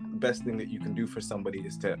teach you the best thing that you can do for somebody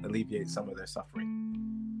is to alleviate some of their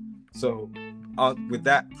suffering. So, with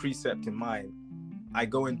that precept in mind, I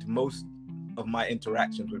go into most of my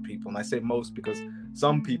interactions with people, and I say most because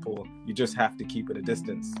some people you just have to keep at a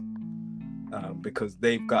distance, because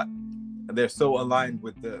they're so aligned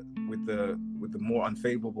with the more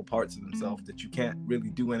unfavorable parts of themselves that you can't really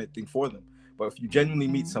do anything for them. But if you genuinely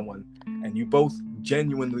meet someone and you both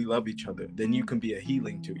genuinely love each other, then you can be a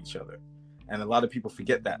healing to each other. And a lot of people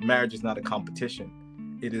forget that marriage is not a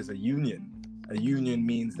competition. It is a union. A union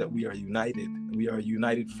means that we are united. We are a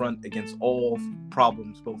united front against all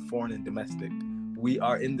problems, both foreign and domestic. we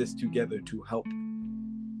are in this together to help.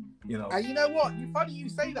 And you know what? Funny you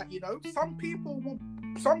say that.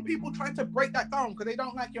 Some people try to break that down because they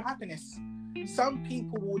don't like your happiness. Some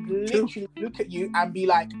people would literally look at you and be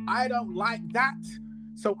like, I don't like that,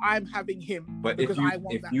 so I'm having him. But if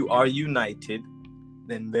you are united,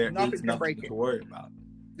 then there is nothing to worry about.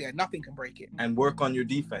 Yeah, nothing can break it. And work on your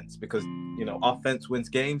defense because, offense wins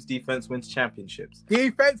games, defense wins championships.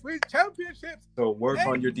 Defense wins championships. So work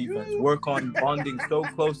on your defense. Work on bonding so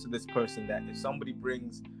close to this person that if somebody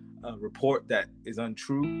brings a report that is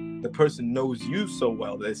untrue, the person knows you so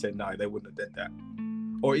well that they say, no, they wouldn't have done that.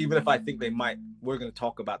 Or even if I think they might, we're going to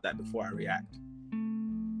talk about that before I react.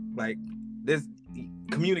 Like, there's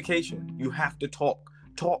communication. You have to talk,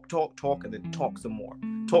 and then talk some more.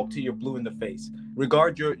 Talk to your blue in the face.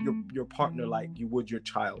 Regard your partner like you would your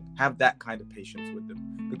child. Have that kind of patience with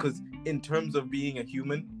them. Because in terms of being a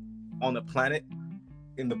human on a planet,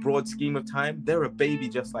 in the broad scheme of time, they're a baby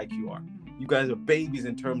just like you are. You guys are babies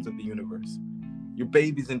in terms of the universe. You're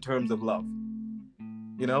babies in terms of love.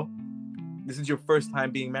 This is your first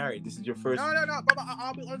time being married. This is your first. No. But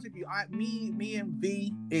I'll be honest with you. Me and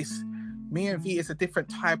V is a different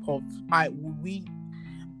type of.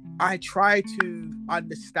 I try to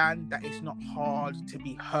understand that it's not hard to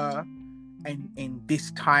be her, and in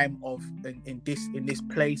this time of in this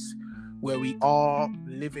place where we are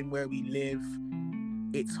living where we live,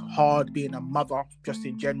 it's hard being a mother just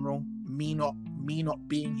in general. Me not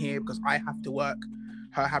being here because I have to work,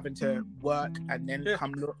 her having to work and then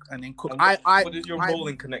come look and then cook. And what is your role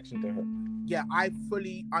in connection to her? Yeah, I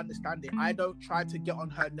fully understand it. I don't try to get on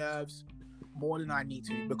her nerves more than I need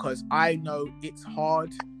to because I know it's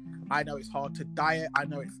hard. I know it's hard to diet. I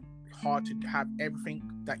know it's hard to have everything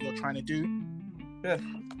that you're trying to do. Yeah.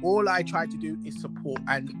 All I try to do is support.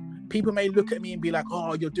 And people may look at me and be like,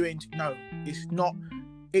 oh, you're doing... No, it's not.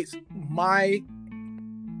 It's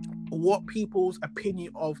what people's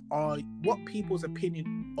opinion of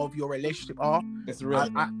your relationship are. It's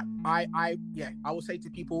irrelevant. I will say to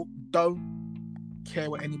people, don't care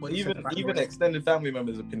what anybody says about even extended family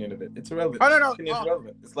members' opinion of it. It's irrelevant. Oh no, it's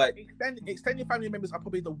irrelevant. It's like extended family members are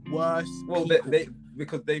probably the worst. Well, they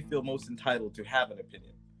because they feel most entitled to have an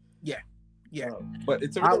opinion. Yeah. But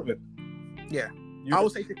it's irrelevant. I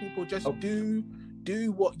would say to people, just do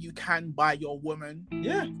what you can by your woman.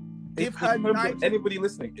 Yeah. Give her anybody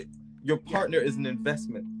listening. Your partner is an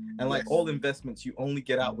investment, and like all investments, you only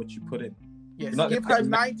get out what you put in. Yes, give her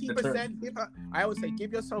 90%. I always say,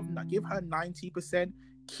 give her 90%.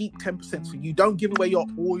 Keep 10% for you. Don't give away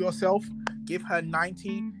all yourself. Give her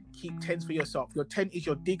 90. Keep 10 for yourself. Your 10 is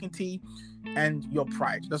your dignity and your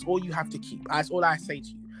pride. That's all you have to keep. That's all I say to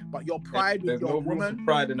you. But your pride with your woman. Room for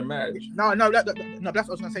pride in a marriage. No. That's what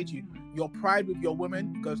I was gonna say to you. Your pride with your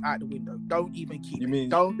woman goes out the window. Don't even keep it. You mean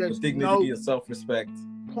there's dignity and self-respect.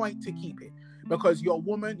 Point to keep it, because your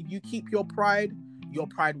woman, if you keep your pride will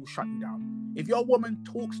shut you down. If your woman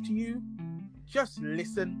talks to you, just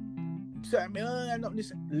listen. So, I'm not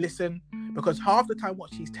listening. Listen, because half the time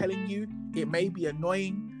what she's telling you, it may be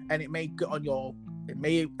annoying and it may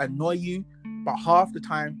annoy you, but half the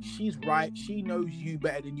time she's right. She knows you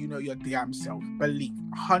better than you know your damn self. Believe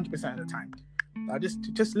 100% of the time.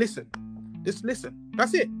 Just listen. Just listen.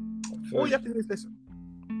 That's it. All you have to do is listen.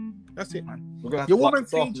 That's it, man. We're gonna have to block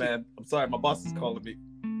this off, man. I'm sorry, my boss is calling me.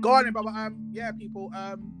 Go on, brother. People.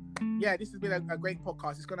 This has been a great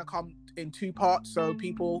podcast. It's gonna come in 2 parts. So,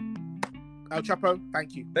 people, El Chapo,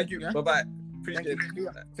 thank you. Thank you. Yeah? Bye bye. Appreciate it.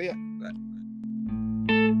 See ya.